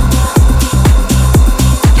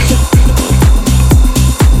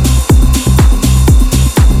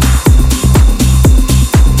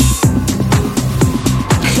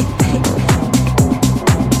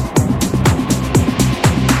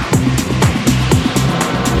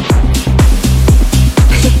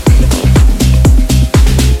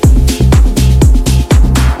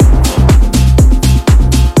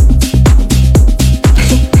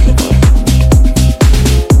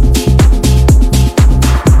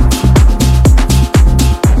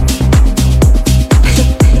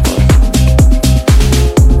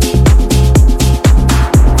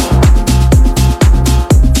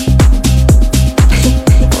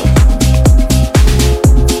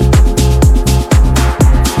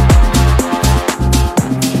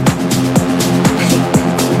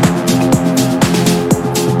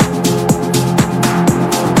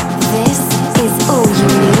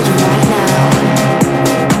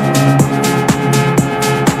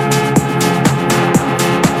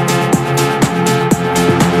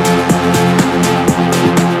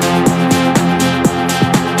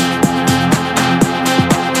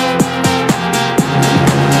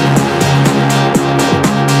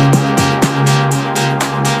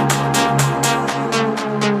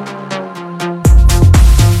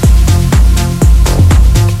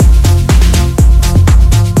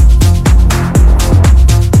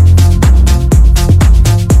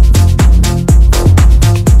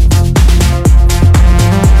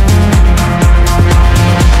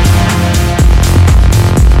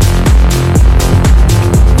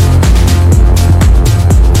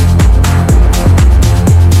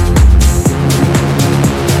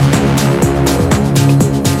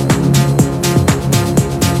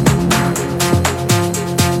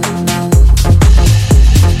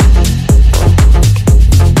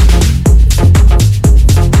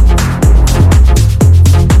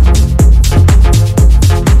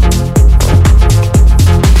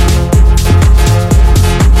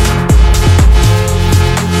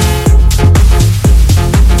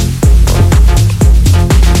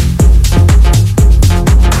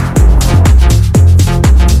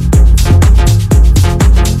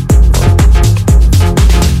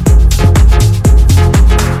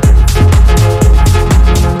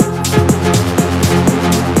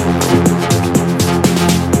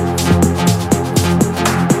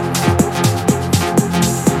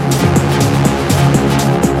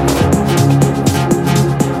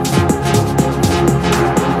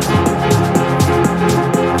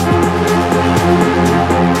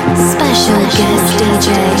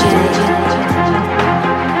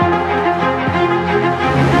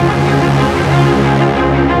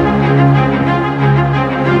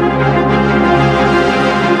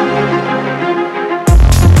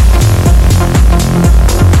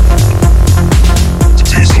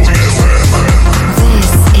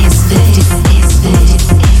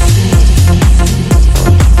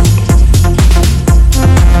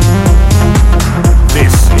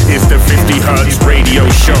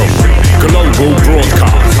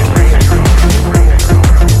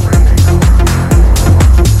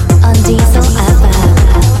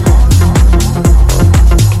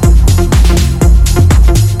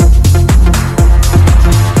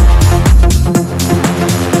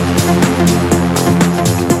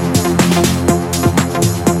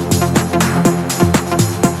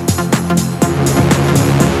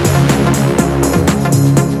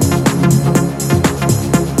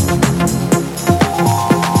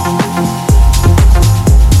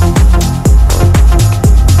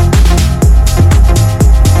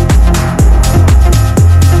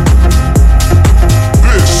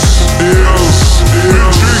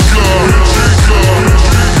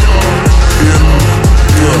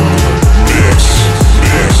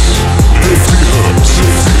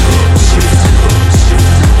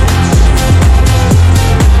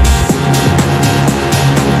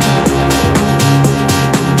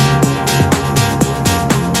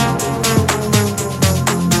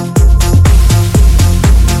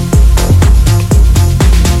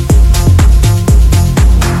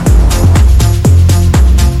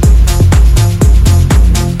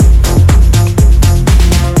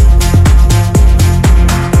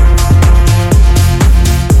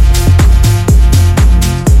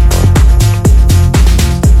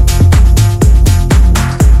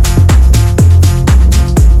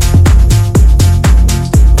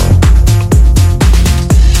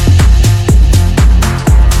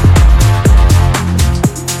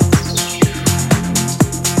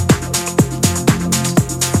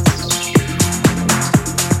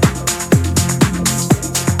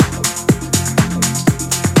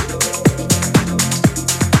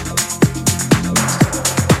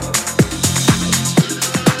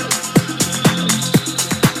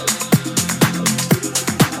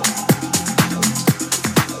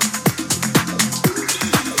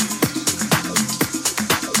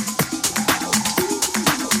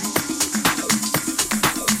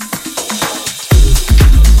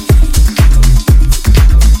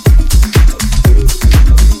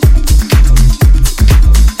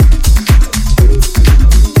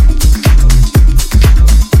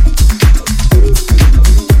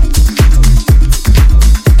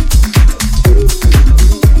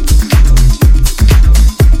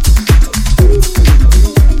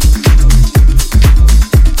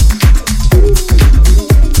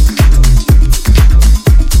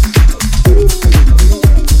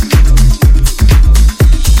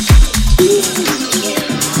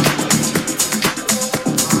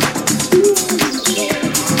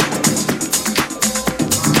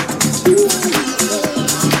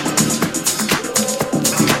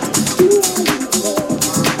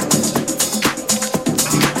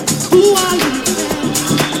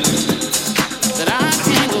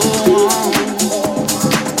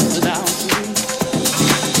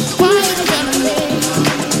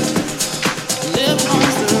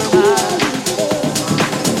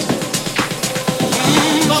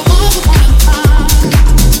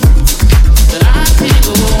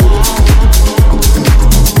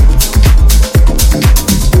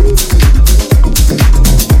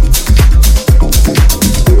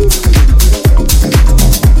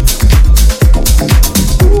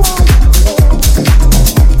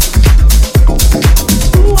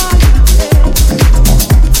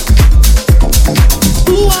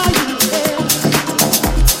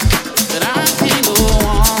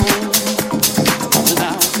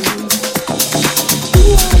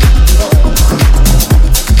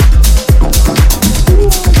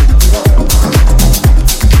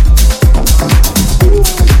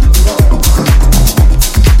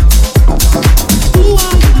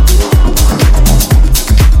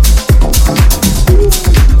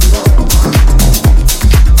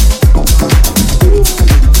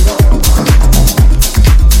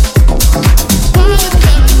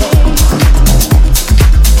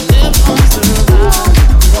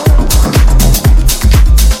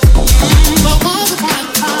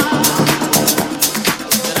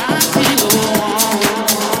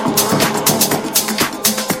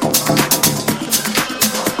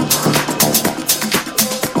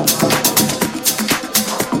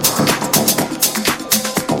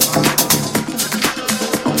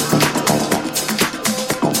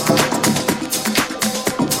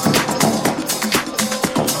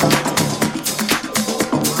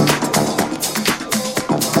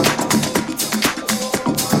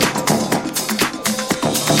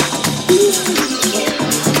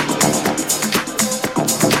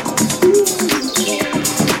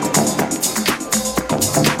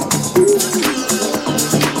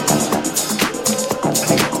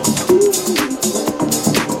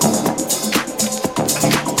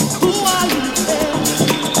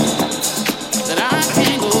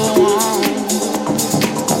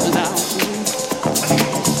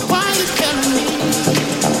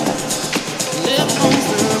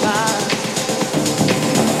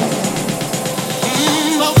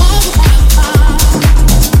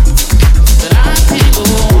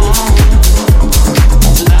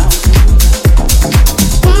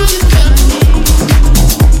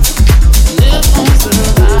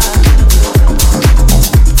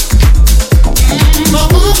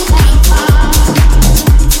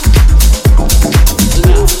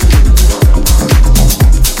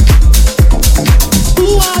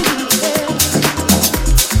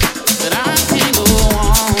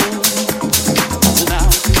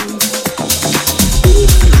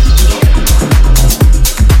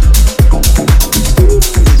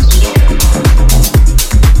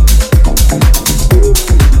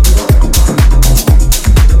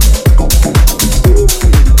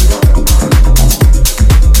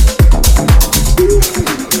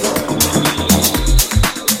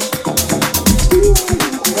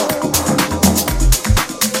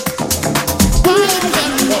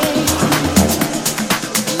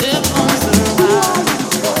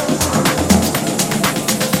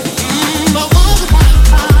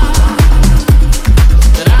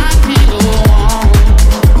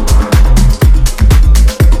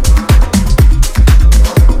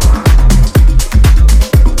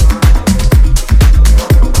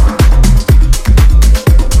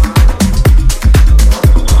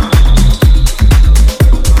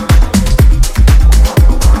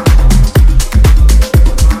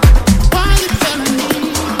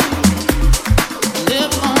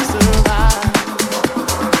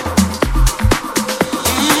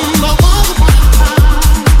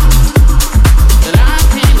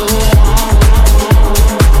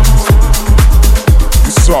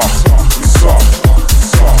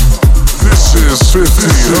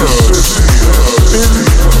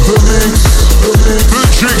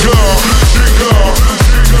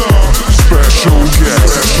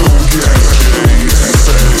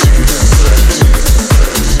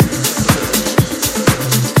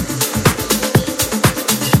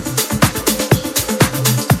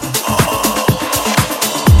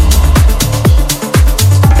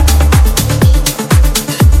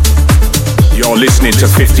 listening to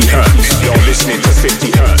 50 Hertz. You're listening to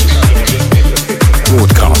 50 Hertz.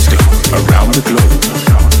 Broadcasting around the globe.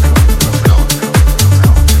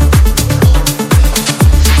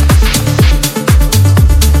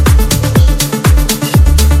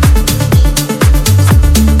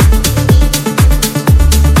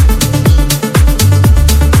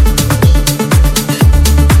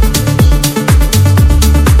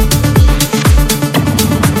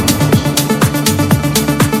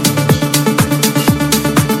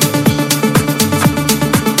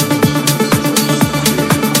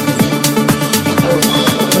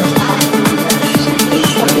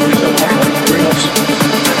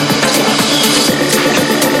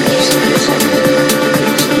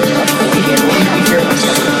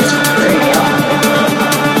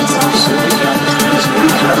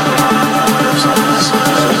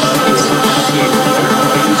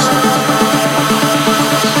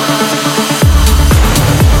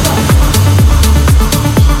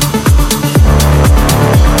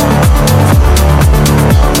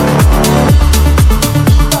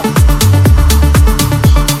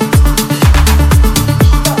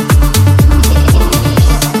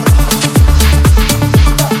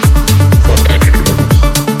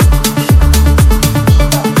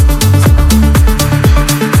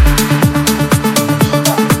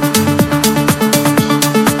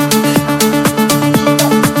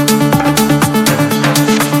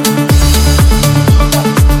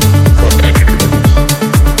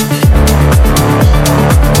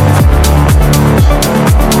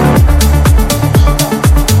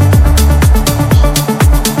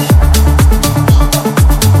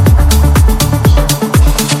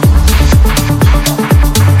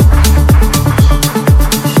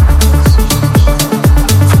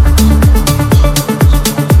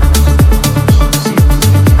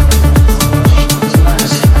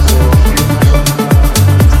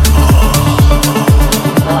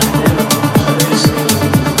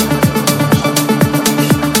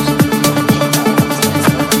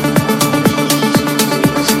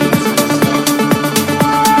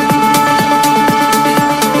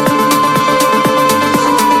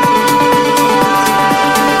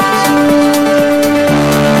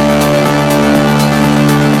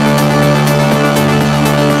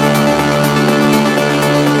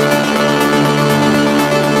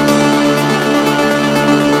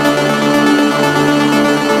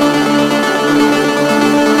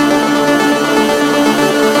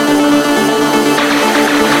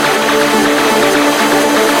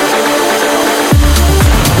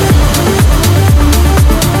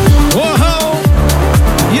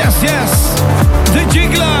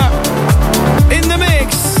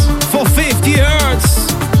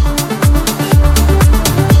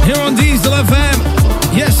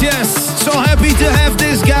 So happy to have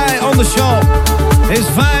this guy on the show. His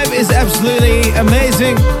vibe is absolutely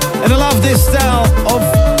amazing. And I love this style of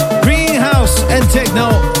bringing house and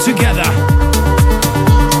techno together.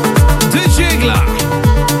 The Jiggler.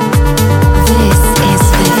 This is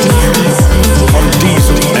 50 Hertz. On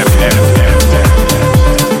Diesel FM.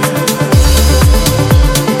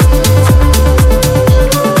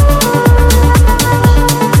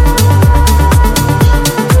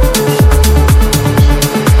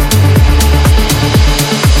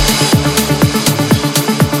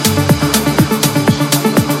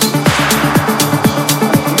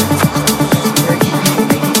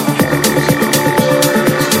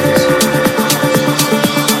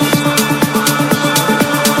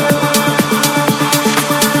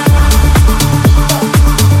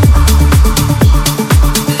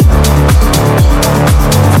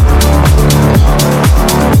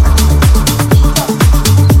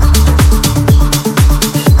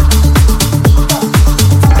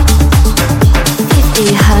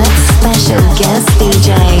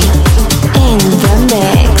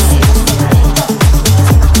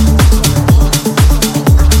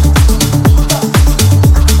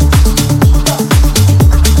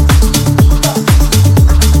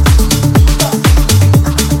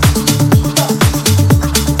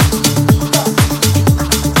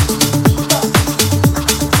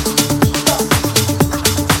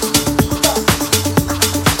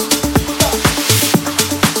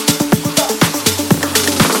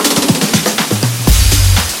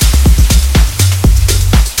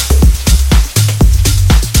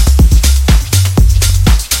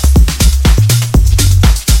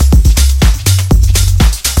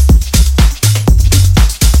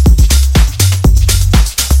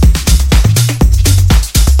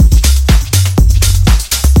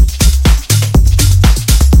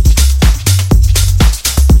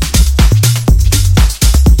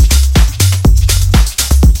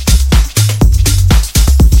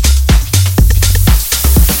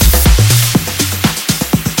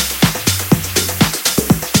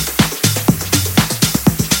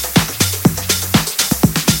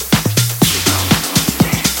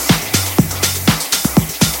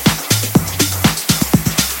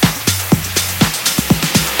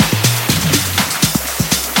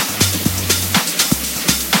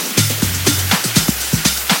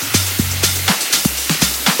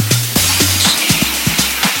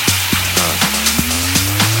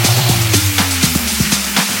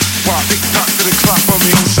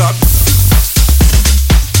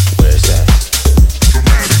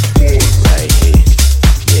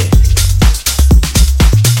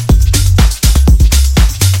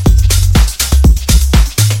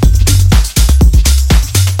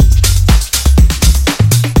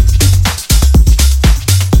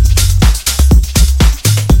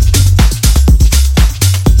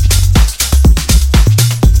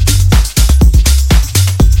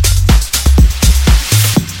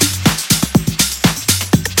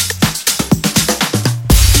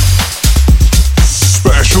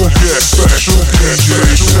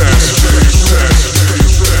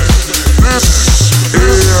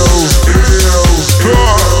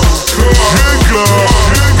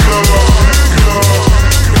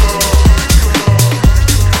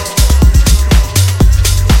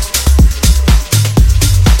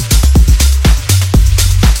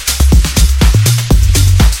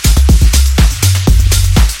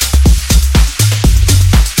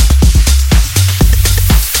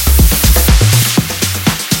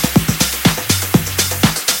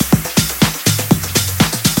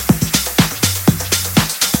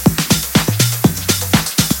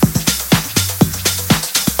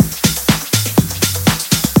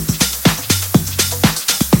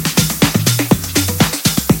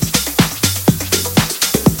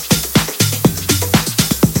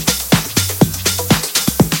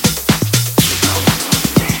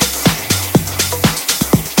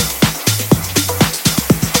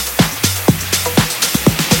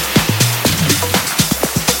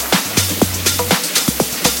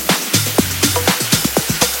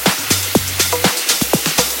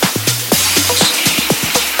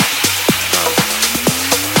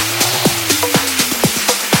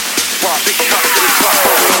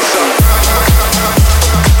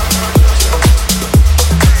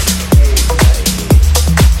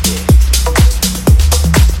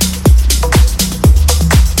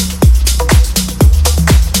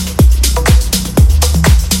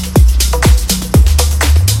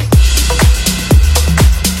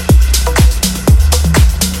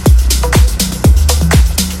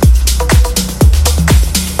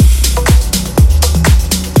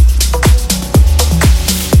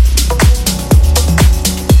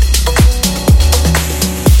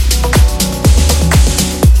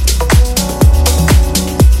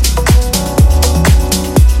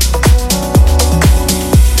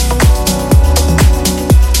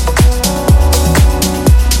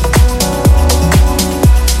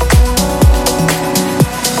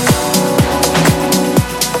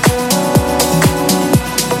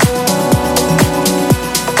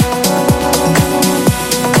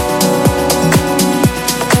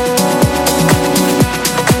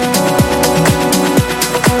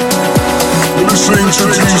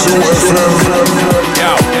 listening to Diesel FM.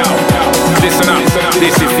 Yo, listen up.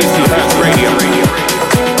 This is 50 Hertz Radio.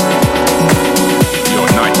 Your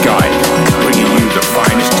night guide, bringing you the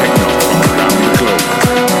finest techno from around the globe.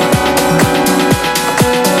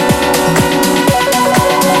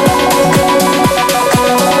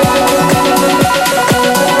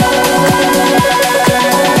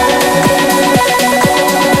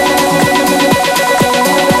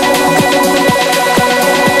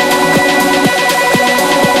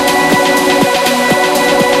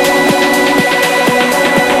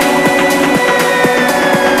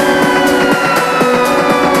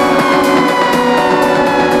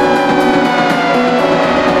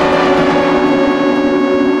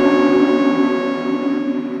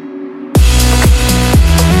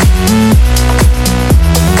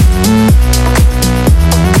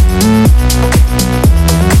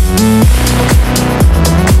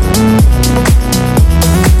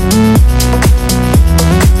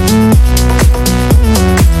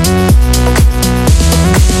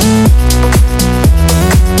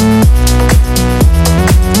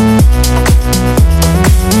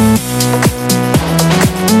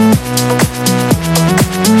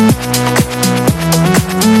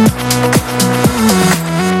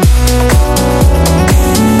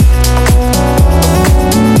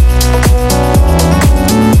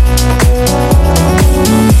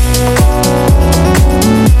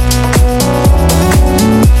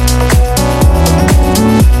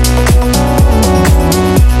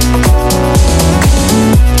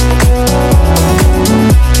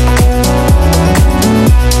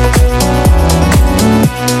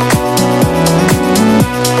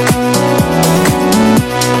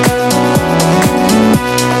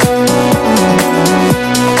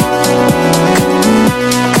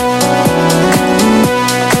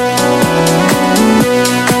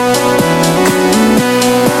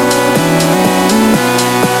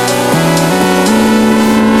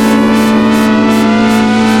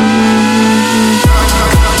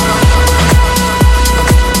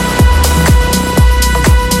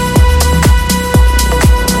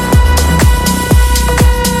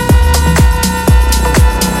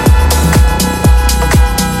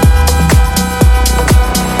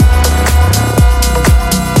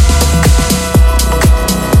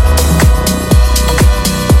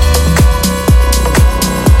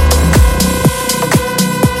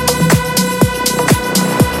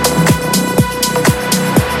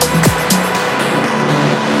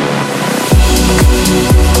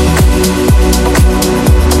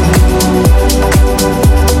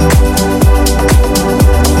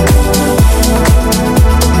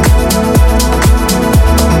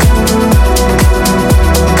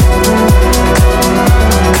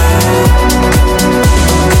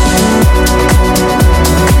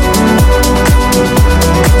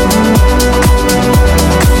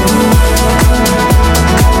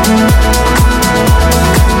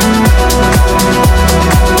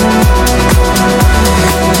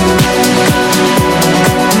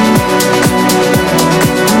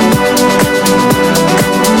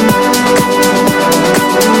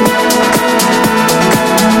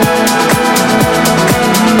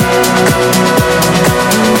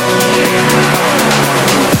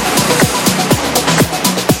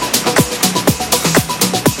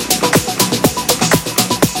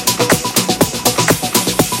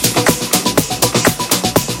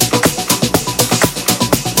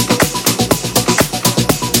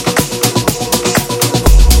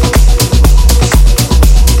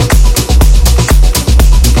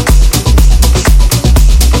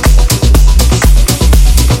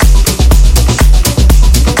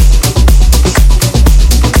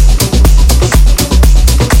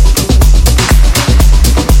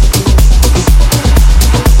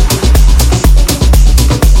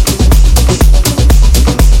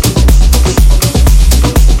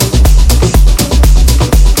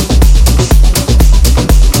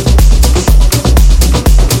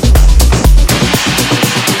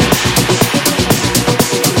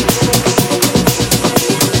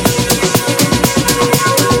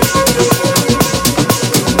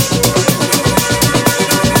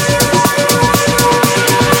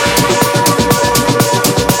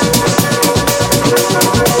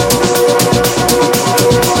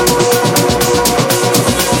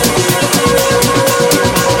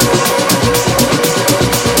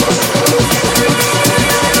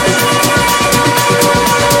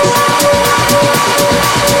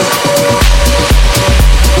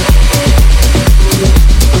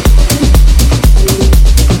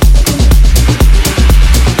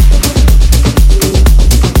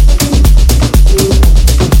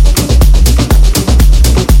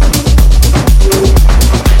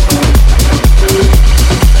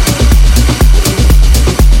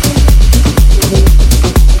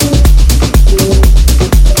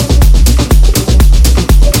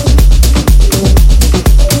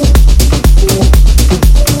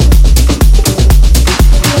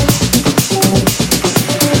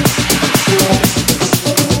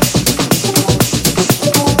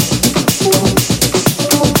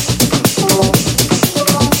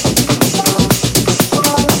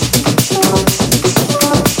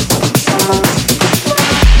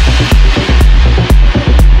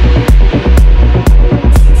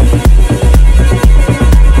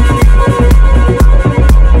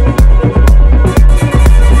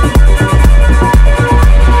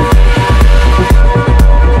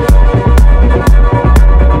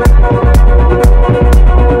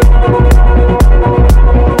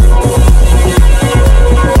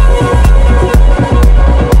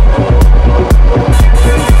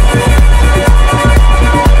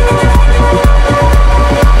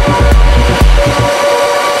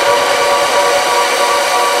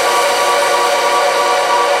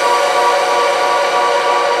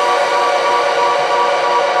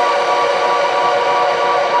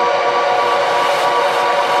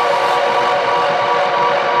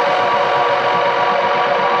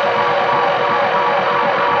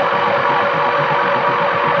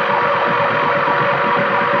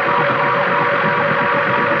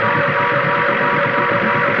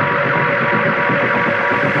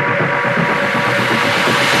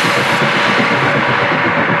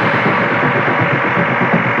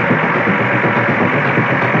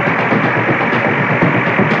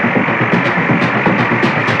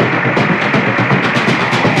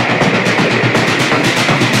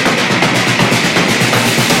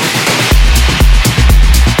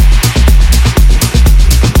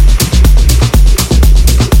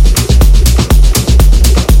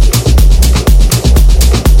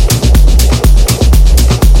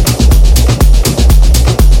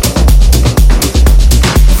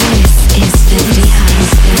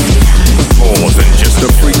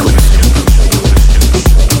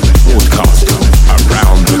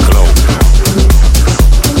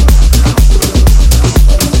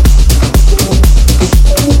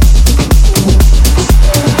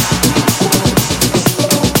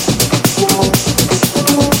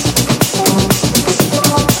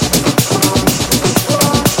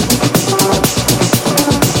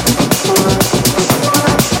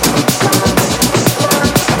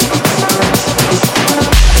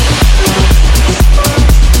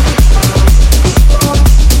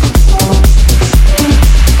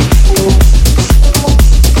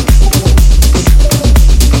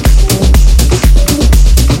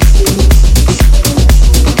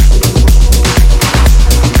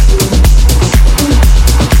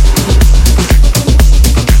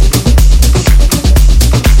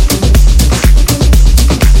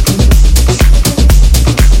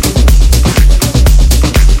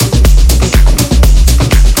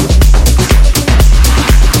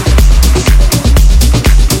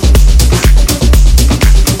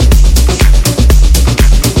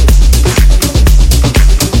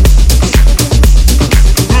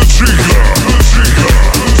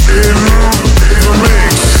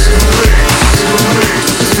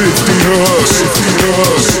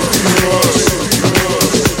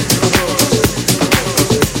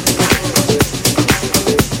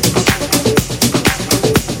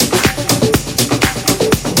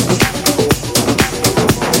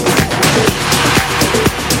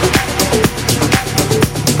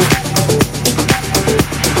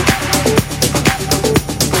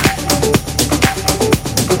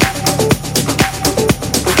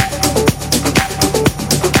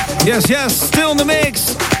 Yes, still in the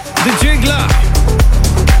mix, the Jiggler.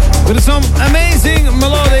 With some amazing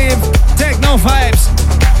melodic techno vibes.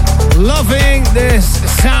 Loving this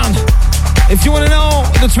sound. If you want to know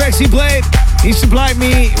the tracks he played, he supplied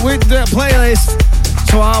me with the playlist.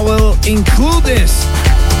 So I will include this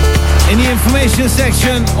in the information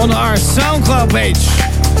section on our SoundCloud page.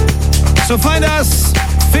 So find us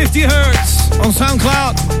 50 Hertz on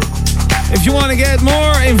SoundCloud if you want to get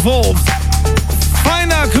more involved.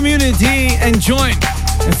 Find our community and join.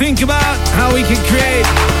 And think about how we can create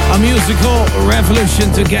a musical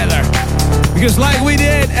revolution together. Because like we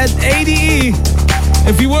did at ADE,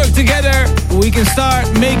 if we work together, we can start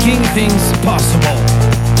making things possible.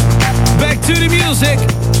 Back to the music.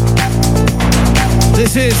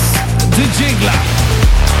 This is the Jiggler.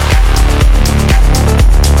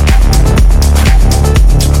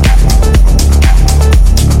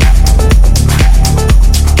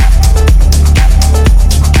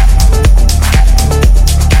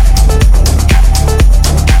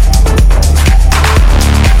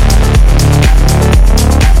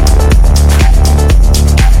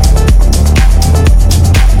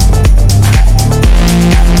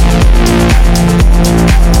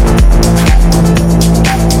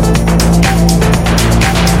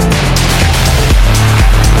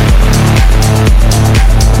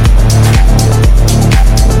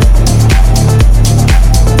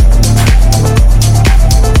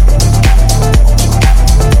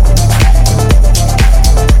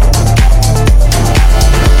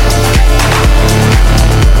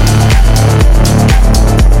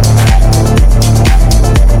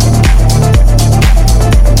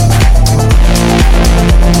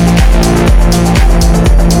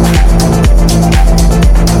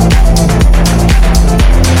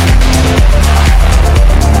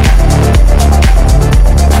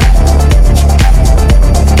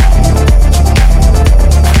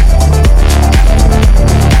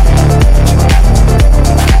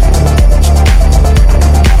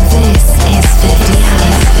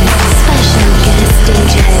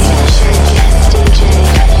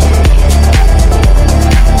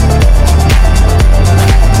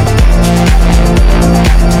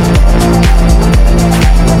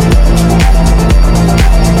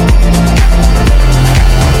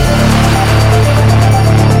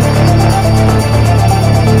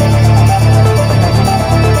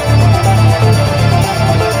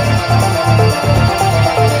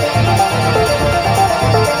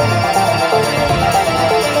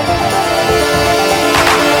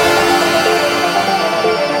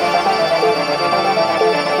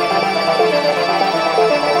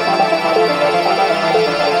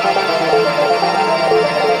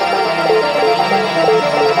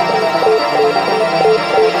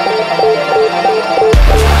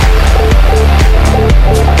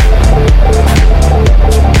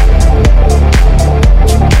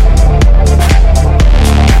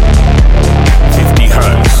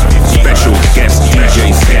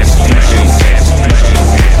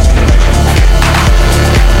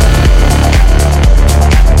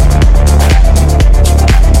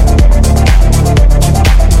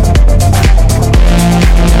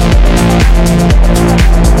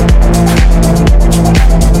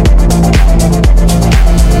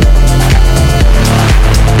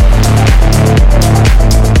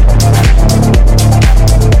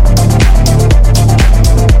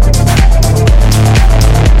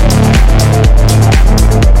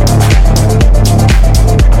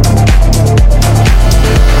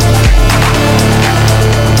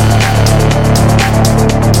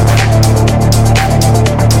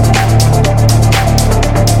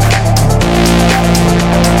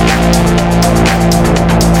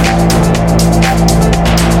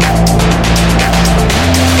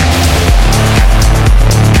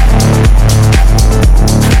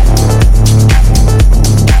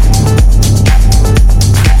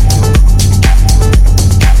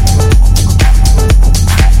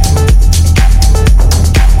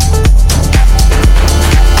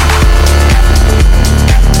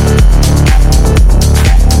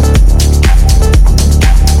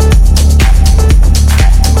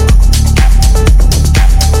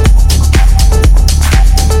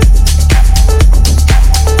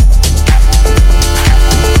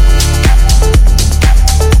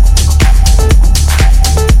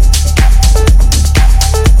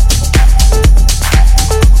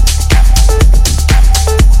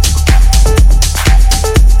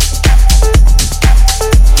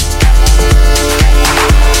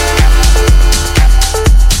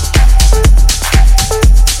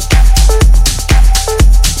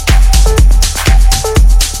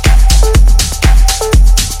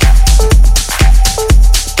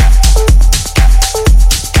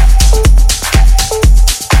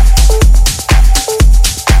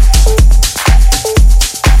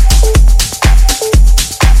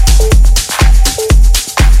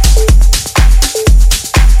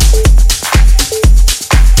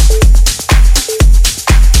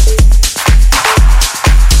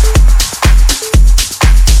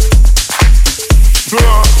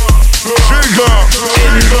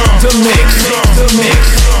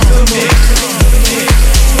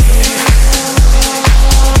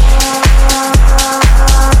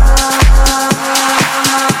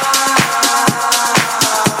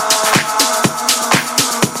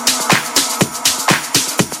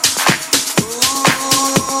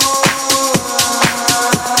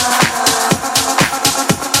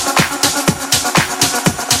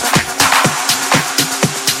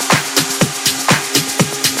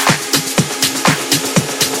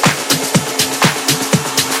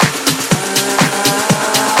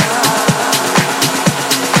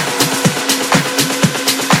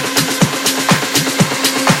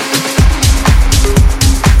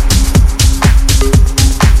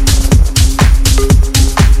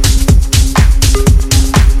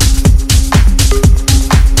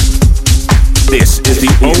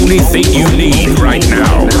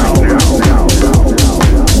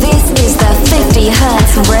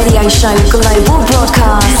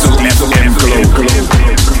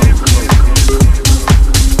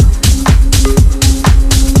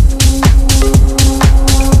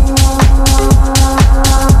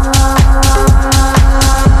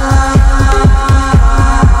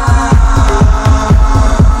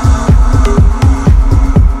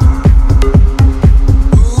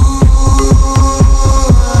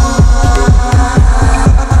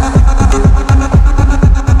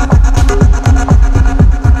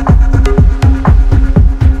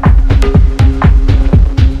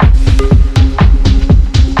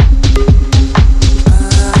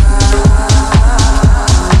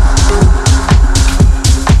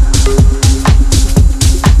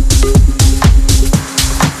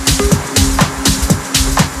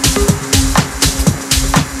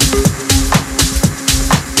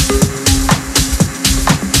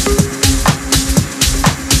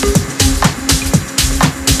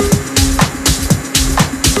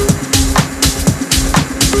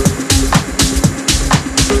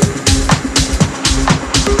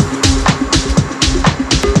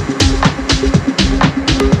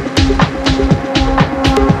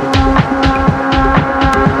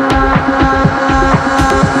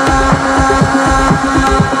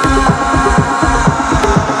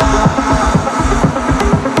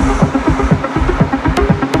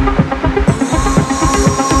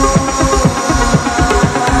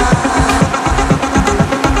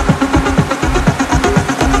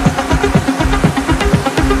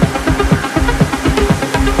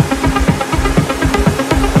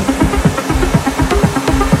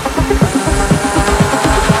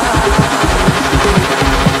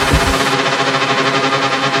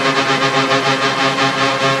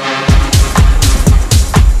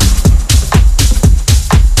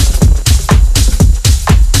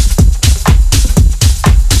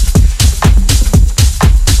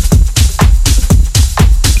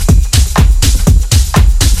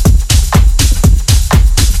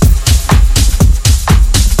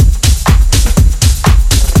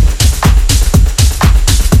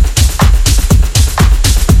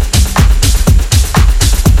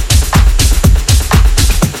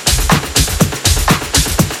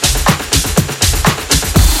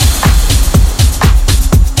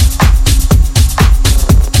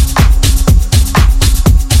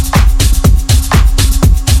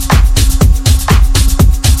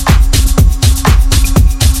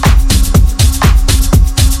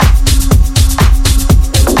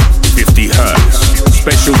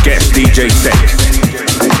 DJ set.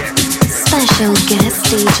 Special guest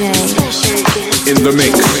DJ. In the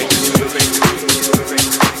mix.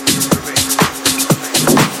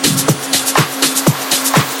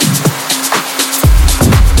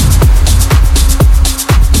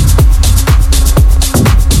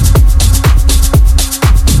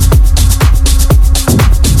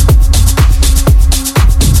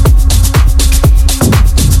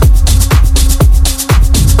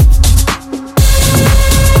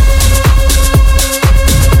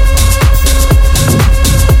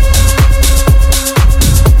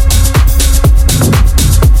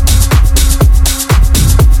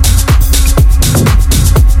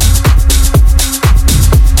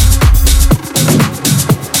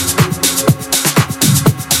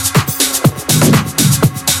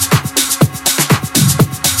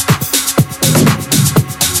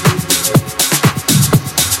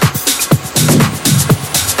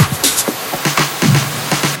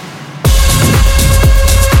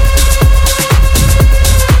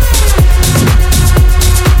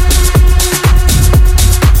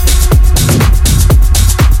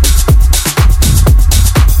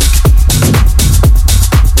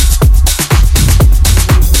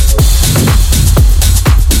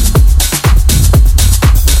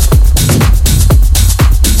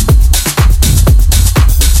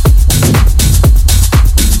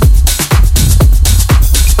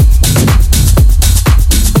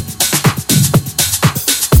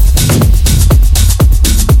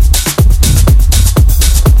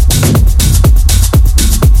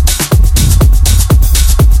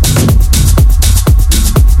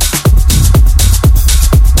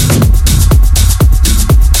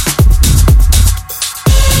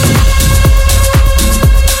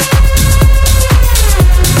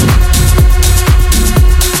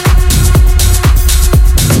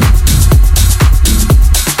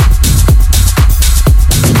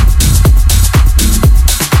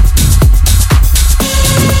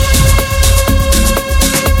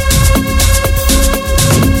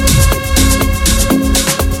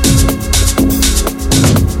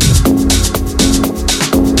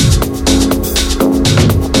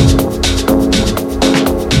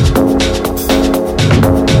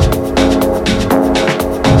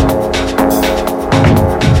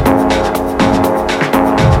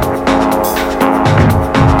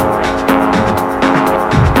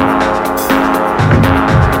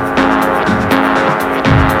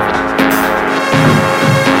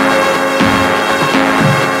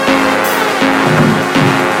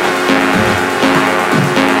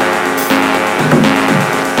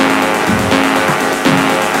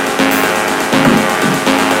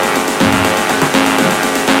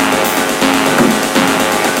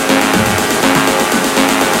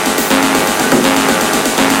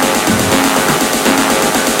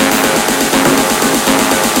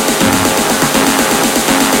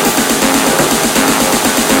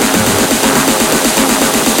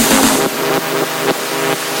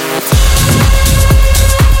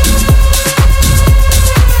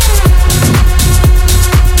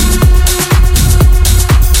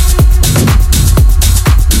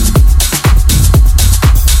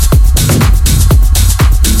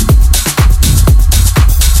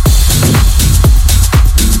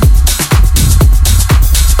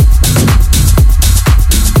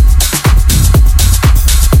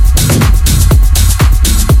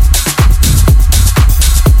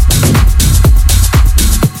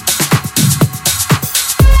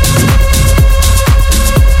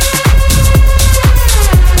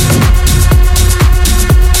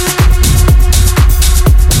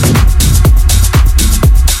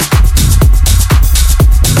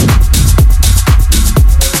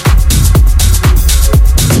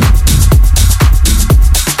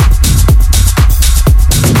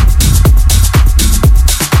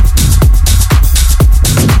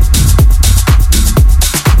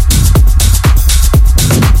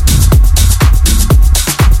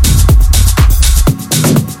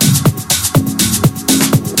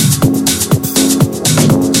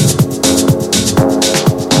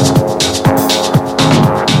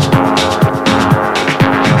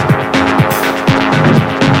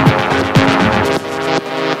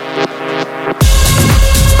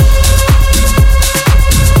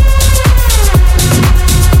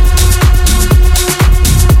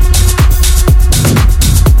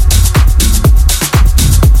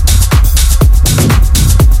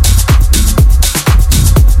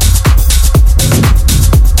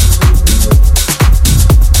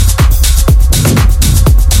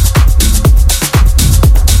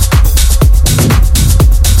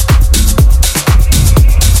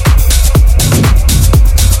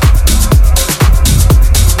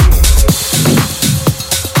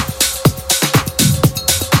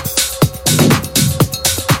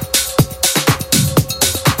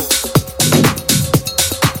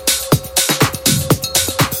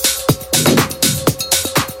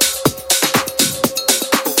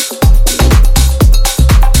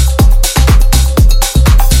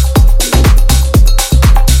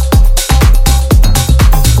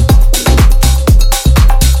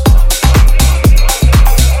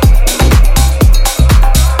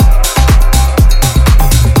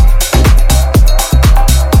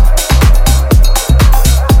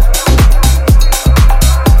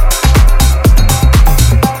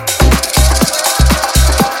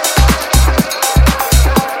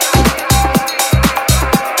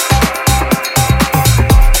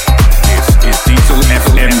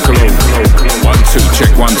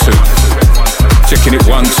 Checking it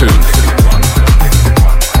 1, 2.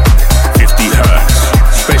 50 Hertz.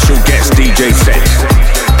 Special guest DJ set.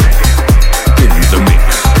 In the mix.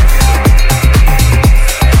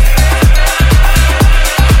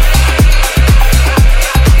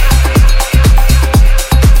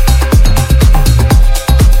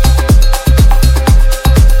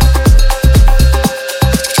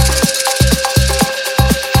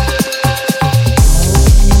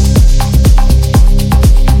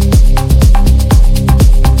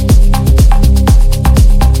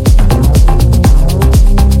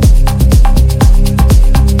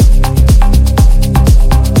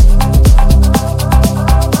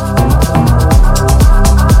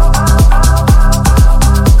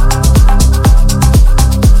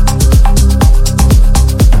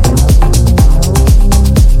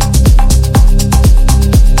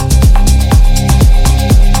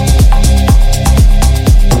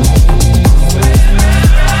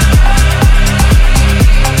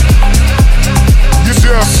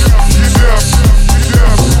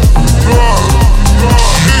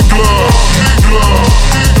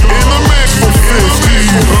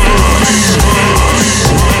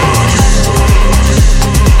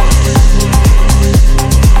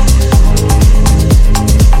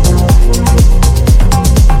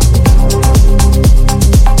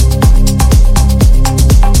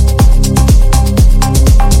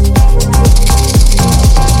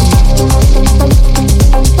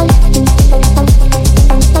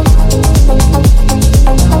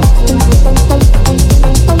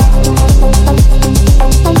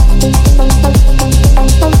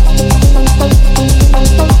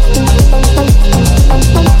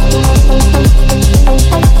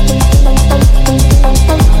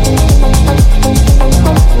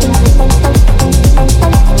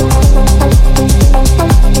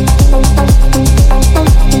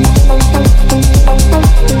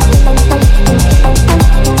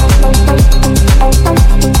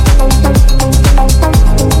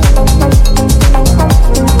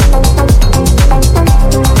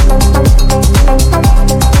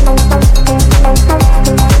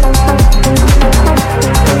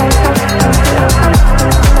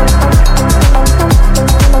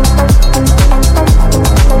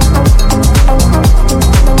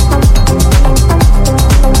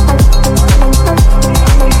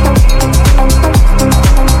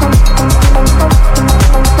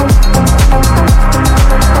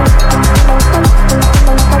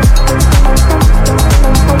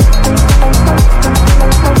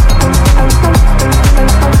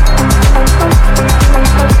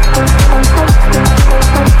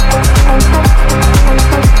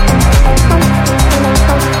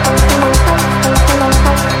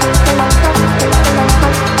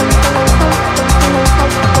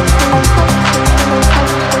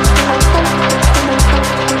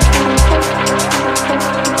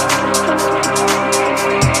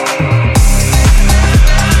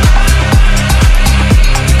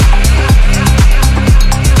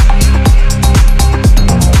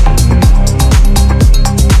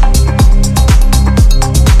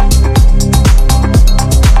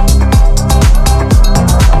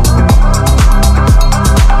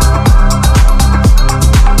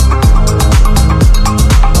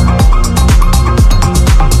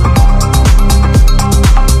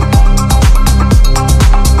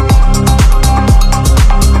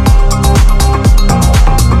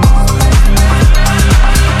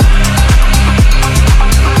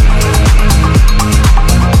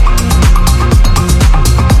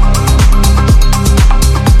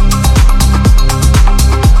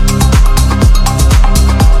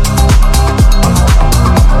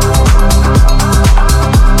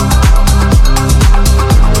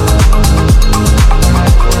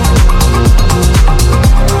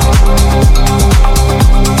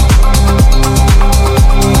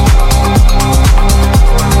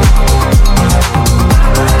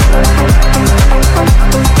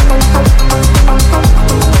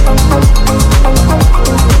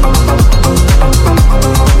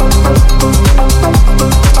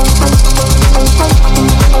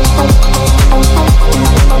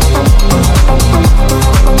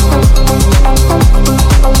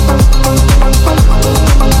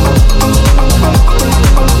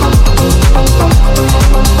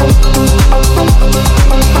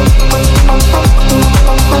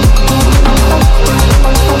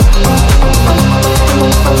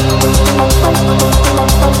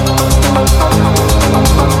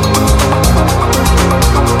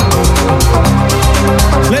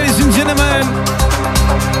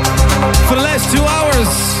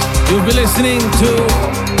 You'll be listening to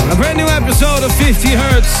a brand new episode of 50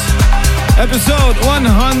 Hertz, episode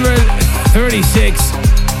 136.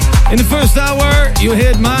 In the first hour, you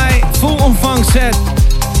heard my full-on funk set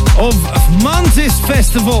of Mantis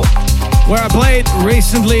Festival, where I played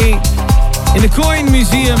recently in the Coin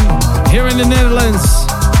Museum here in the Netherlands.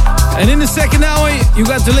 And in the second hour, you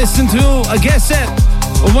got to listen to a guest set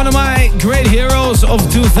of one of my great heroes of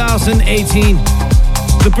 2018.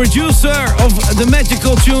 The producer of the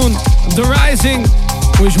magical tune, The Rising,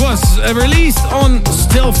 which was released on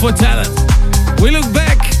Still for Talent. We look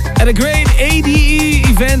back at a great ADE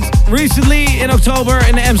event recently in October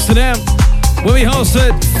in Amsterdam, where we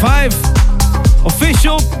hosted 5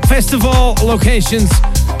 official festival locations,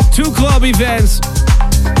 2 club events,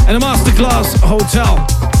 and a masterclass hotel,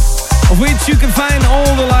 of which you can find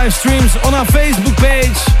all the live streams on our Facebook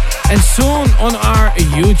page and soon on our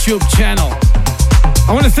YouTube channel.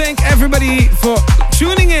 I want to thank everybody for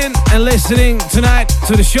tuning in and listening tonight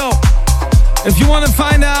to the show. If you want to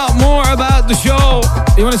find out more about the show,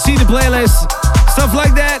 you want to see the playlist, stuff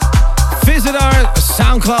like that, visit our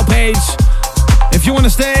SoundCloud page. If you want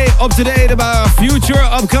to stay up to date about our future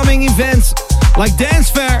upcoming events like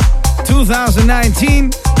Dance Fair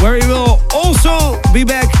 2019, where we will also be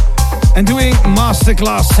back and doing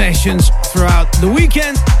masterclass sessions throughout the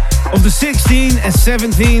weekend of the 16th and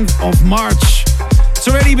 17th of March. It's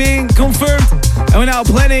already being confirmed, and we're now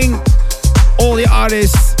planning all the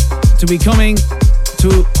artists to be coming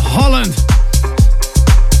to Holland.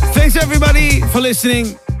 Thanks everybody for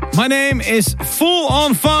listening. My name is Full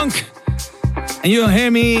On Funk, and you'll hear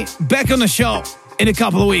me back on the show in a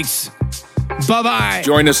couple of weeks. Bye-bye.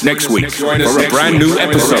 Join us next week for a brand new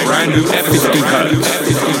episode.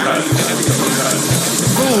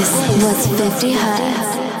 This was 50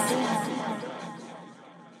 Hertz.